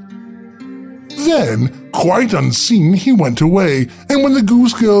observed. Then, quite unseen, he went away, and when the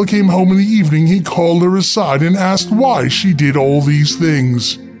goose girl came home in the evening, he called her aside and asked why she did all these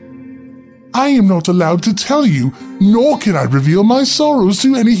things. I am not allowed to tell you, nor can I reveal my sorrows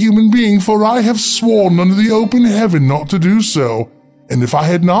to any human being, for I have sworn under the open heaven not to do so, and if I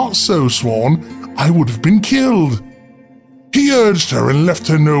had not so sworn, I would have been killed. He urged her and left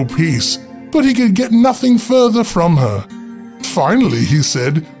her no peace, but he could get nothing further from her. Finally, he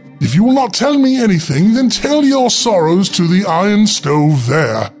said, if you will not tell me anything, then tell your sorrows to the iron stove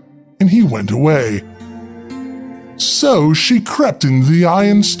there. And he went away. So she crept into the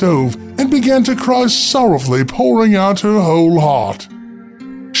iron stove and began to cry sorrowfully, pouring out her whole heart.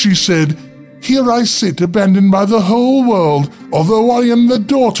 She said, Here I sit abandoned by the whole world, although I am the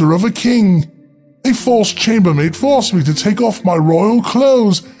daughter of a king. A false chambermaid forced me to take off my royal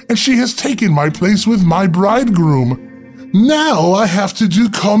clothes, and she has taken my place with my bridegroom. Now I have to do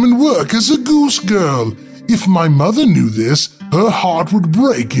common work as a goose girl. If my mother knew this, her heart would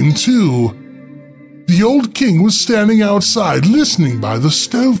break in two. The old king was standing outside listening by the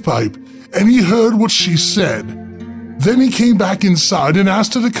stovepipe, and he heard what she said. Then he came back inside and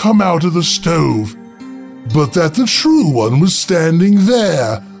asked her to come out of the stove. But that the true one was standing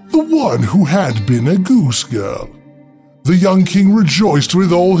there, the one who had been a goose girl. The young king rejoiced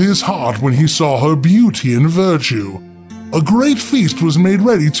with all his heart when he saw her beauty and virtue. A great feast was made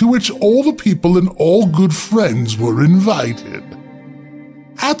ready, to which all the people and all good friends were invited.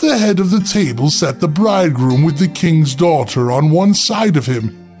 At the head of the table sat the bridegroom with the king's daughter on one side of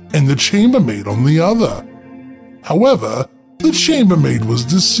him, and the chambermaid on the other. However, the chambermaid was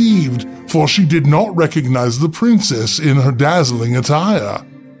deceived, for she did not recognize the princess in her dazzling attire.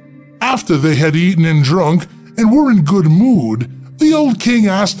 After they had eaten and drunk, and were in good mood, the old king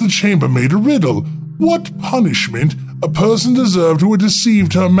asked the chambermaid a riddle: what punishment a person deserved who had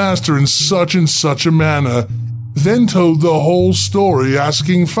deceived her master in such and such a manner, then told the whole story,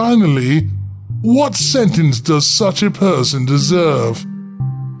 asking finally, what sentence does such a person deserve?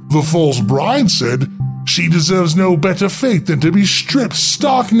 The false bride said, she deserves no better fate than to be stripped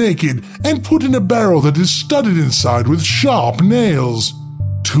stark naked and put in a barrel that is studded inside with sharp nails.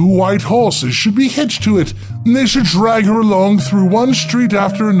 2 white horses should be hitched to it, and they should drag her along through one street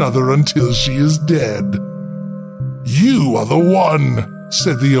after another until she is dead. You are the one,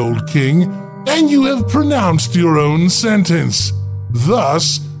 said the old king, and you have pronounced your own sentence.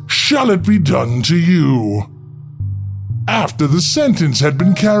 Thus shall it be done to you. After the sentence had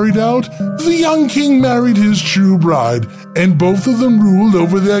been carried out, the young king married his true bride, and both of them ruled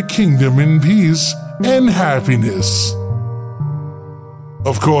over their kingdom in peace and happiness.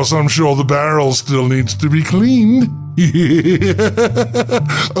 Of course, I'm sure the barrel still needs to be cleaned.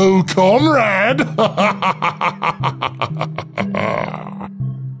 Oh, Conrad!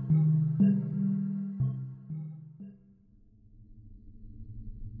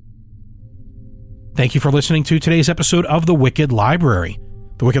 Thank you for listening to today's episode of The Wicked Library.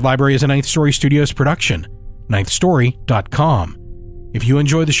 The Wicked Library is a Ninth Story Studios production. ninthstory.com. If you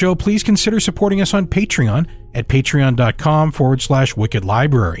enjoy the show, please consider supporting us on Patreon at patreon.com/Wicked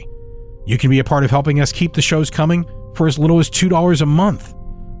Library. You can be a part of helping us keep the shows coming for as little as $2 a month.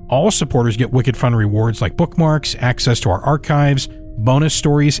 All supporters get Wicked Fun rewards like bookmarks, access to our archives, bonus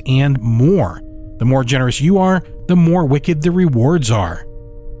stories, and more. The more generous you are, the more wicked the rewards are.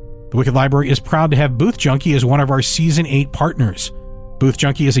 The Wicked Library is proud to have Booth Junkie as one of our Season 8 partners. Booth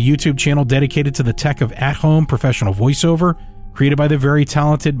Junkie is a YouTube channel dedicated to the tech of at-home professional voiceover, created by the very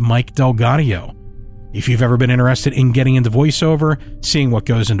talented Mike Delgadio. If you've ever been interested in getting into voiceover, seeing what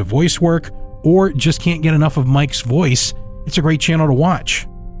goes into voice work, or just can't get enough of Mike's voice, it's a great channel to watch.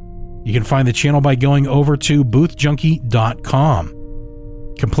 You can find the channel by going over to boothjunkie.com.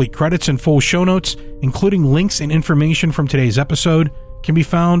 Complete credits and full show notes, including links and information from today's episode, can be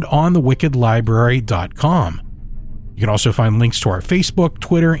found on thewickedlibrary.com. You can also find links to our Facebook,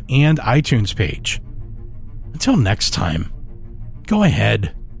 Twitter, and iTunes page. Until next time, go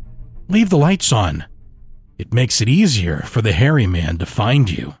ahead, leave the lights on. It makes it easier for the hairy man to find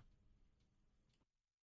you.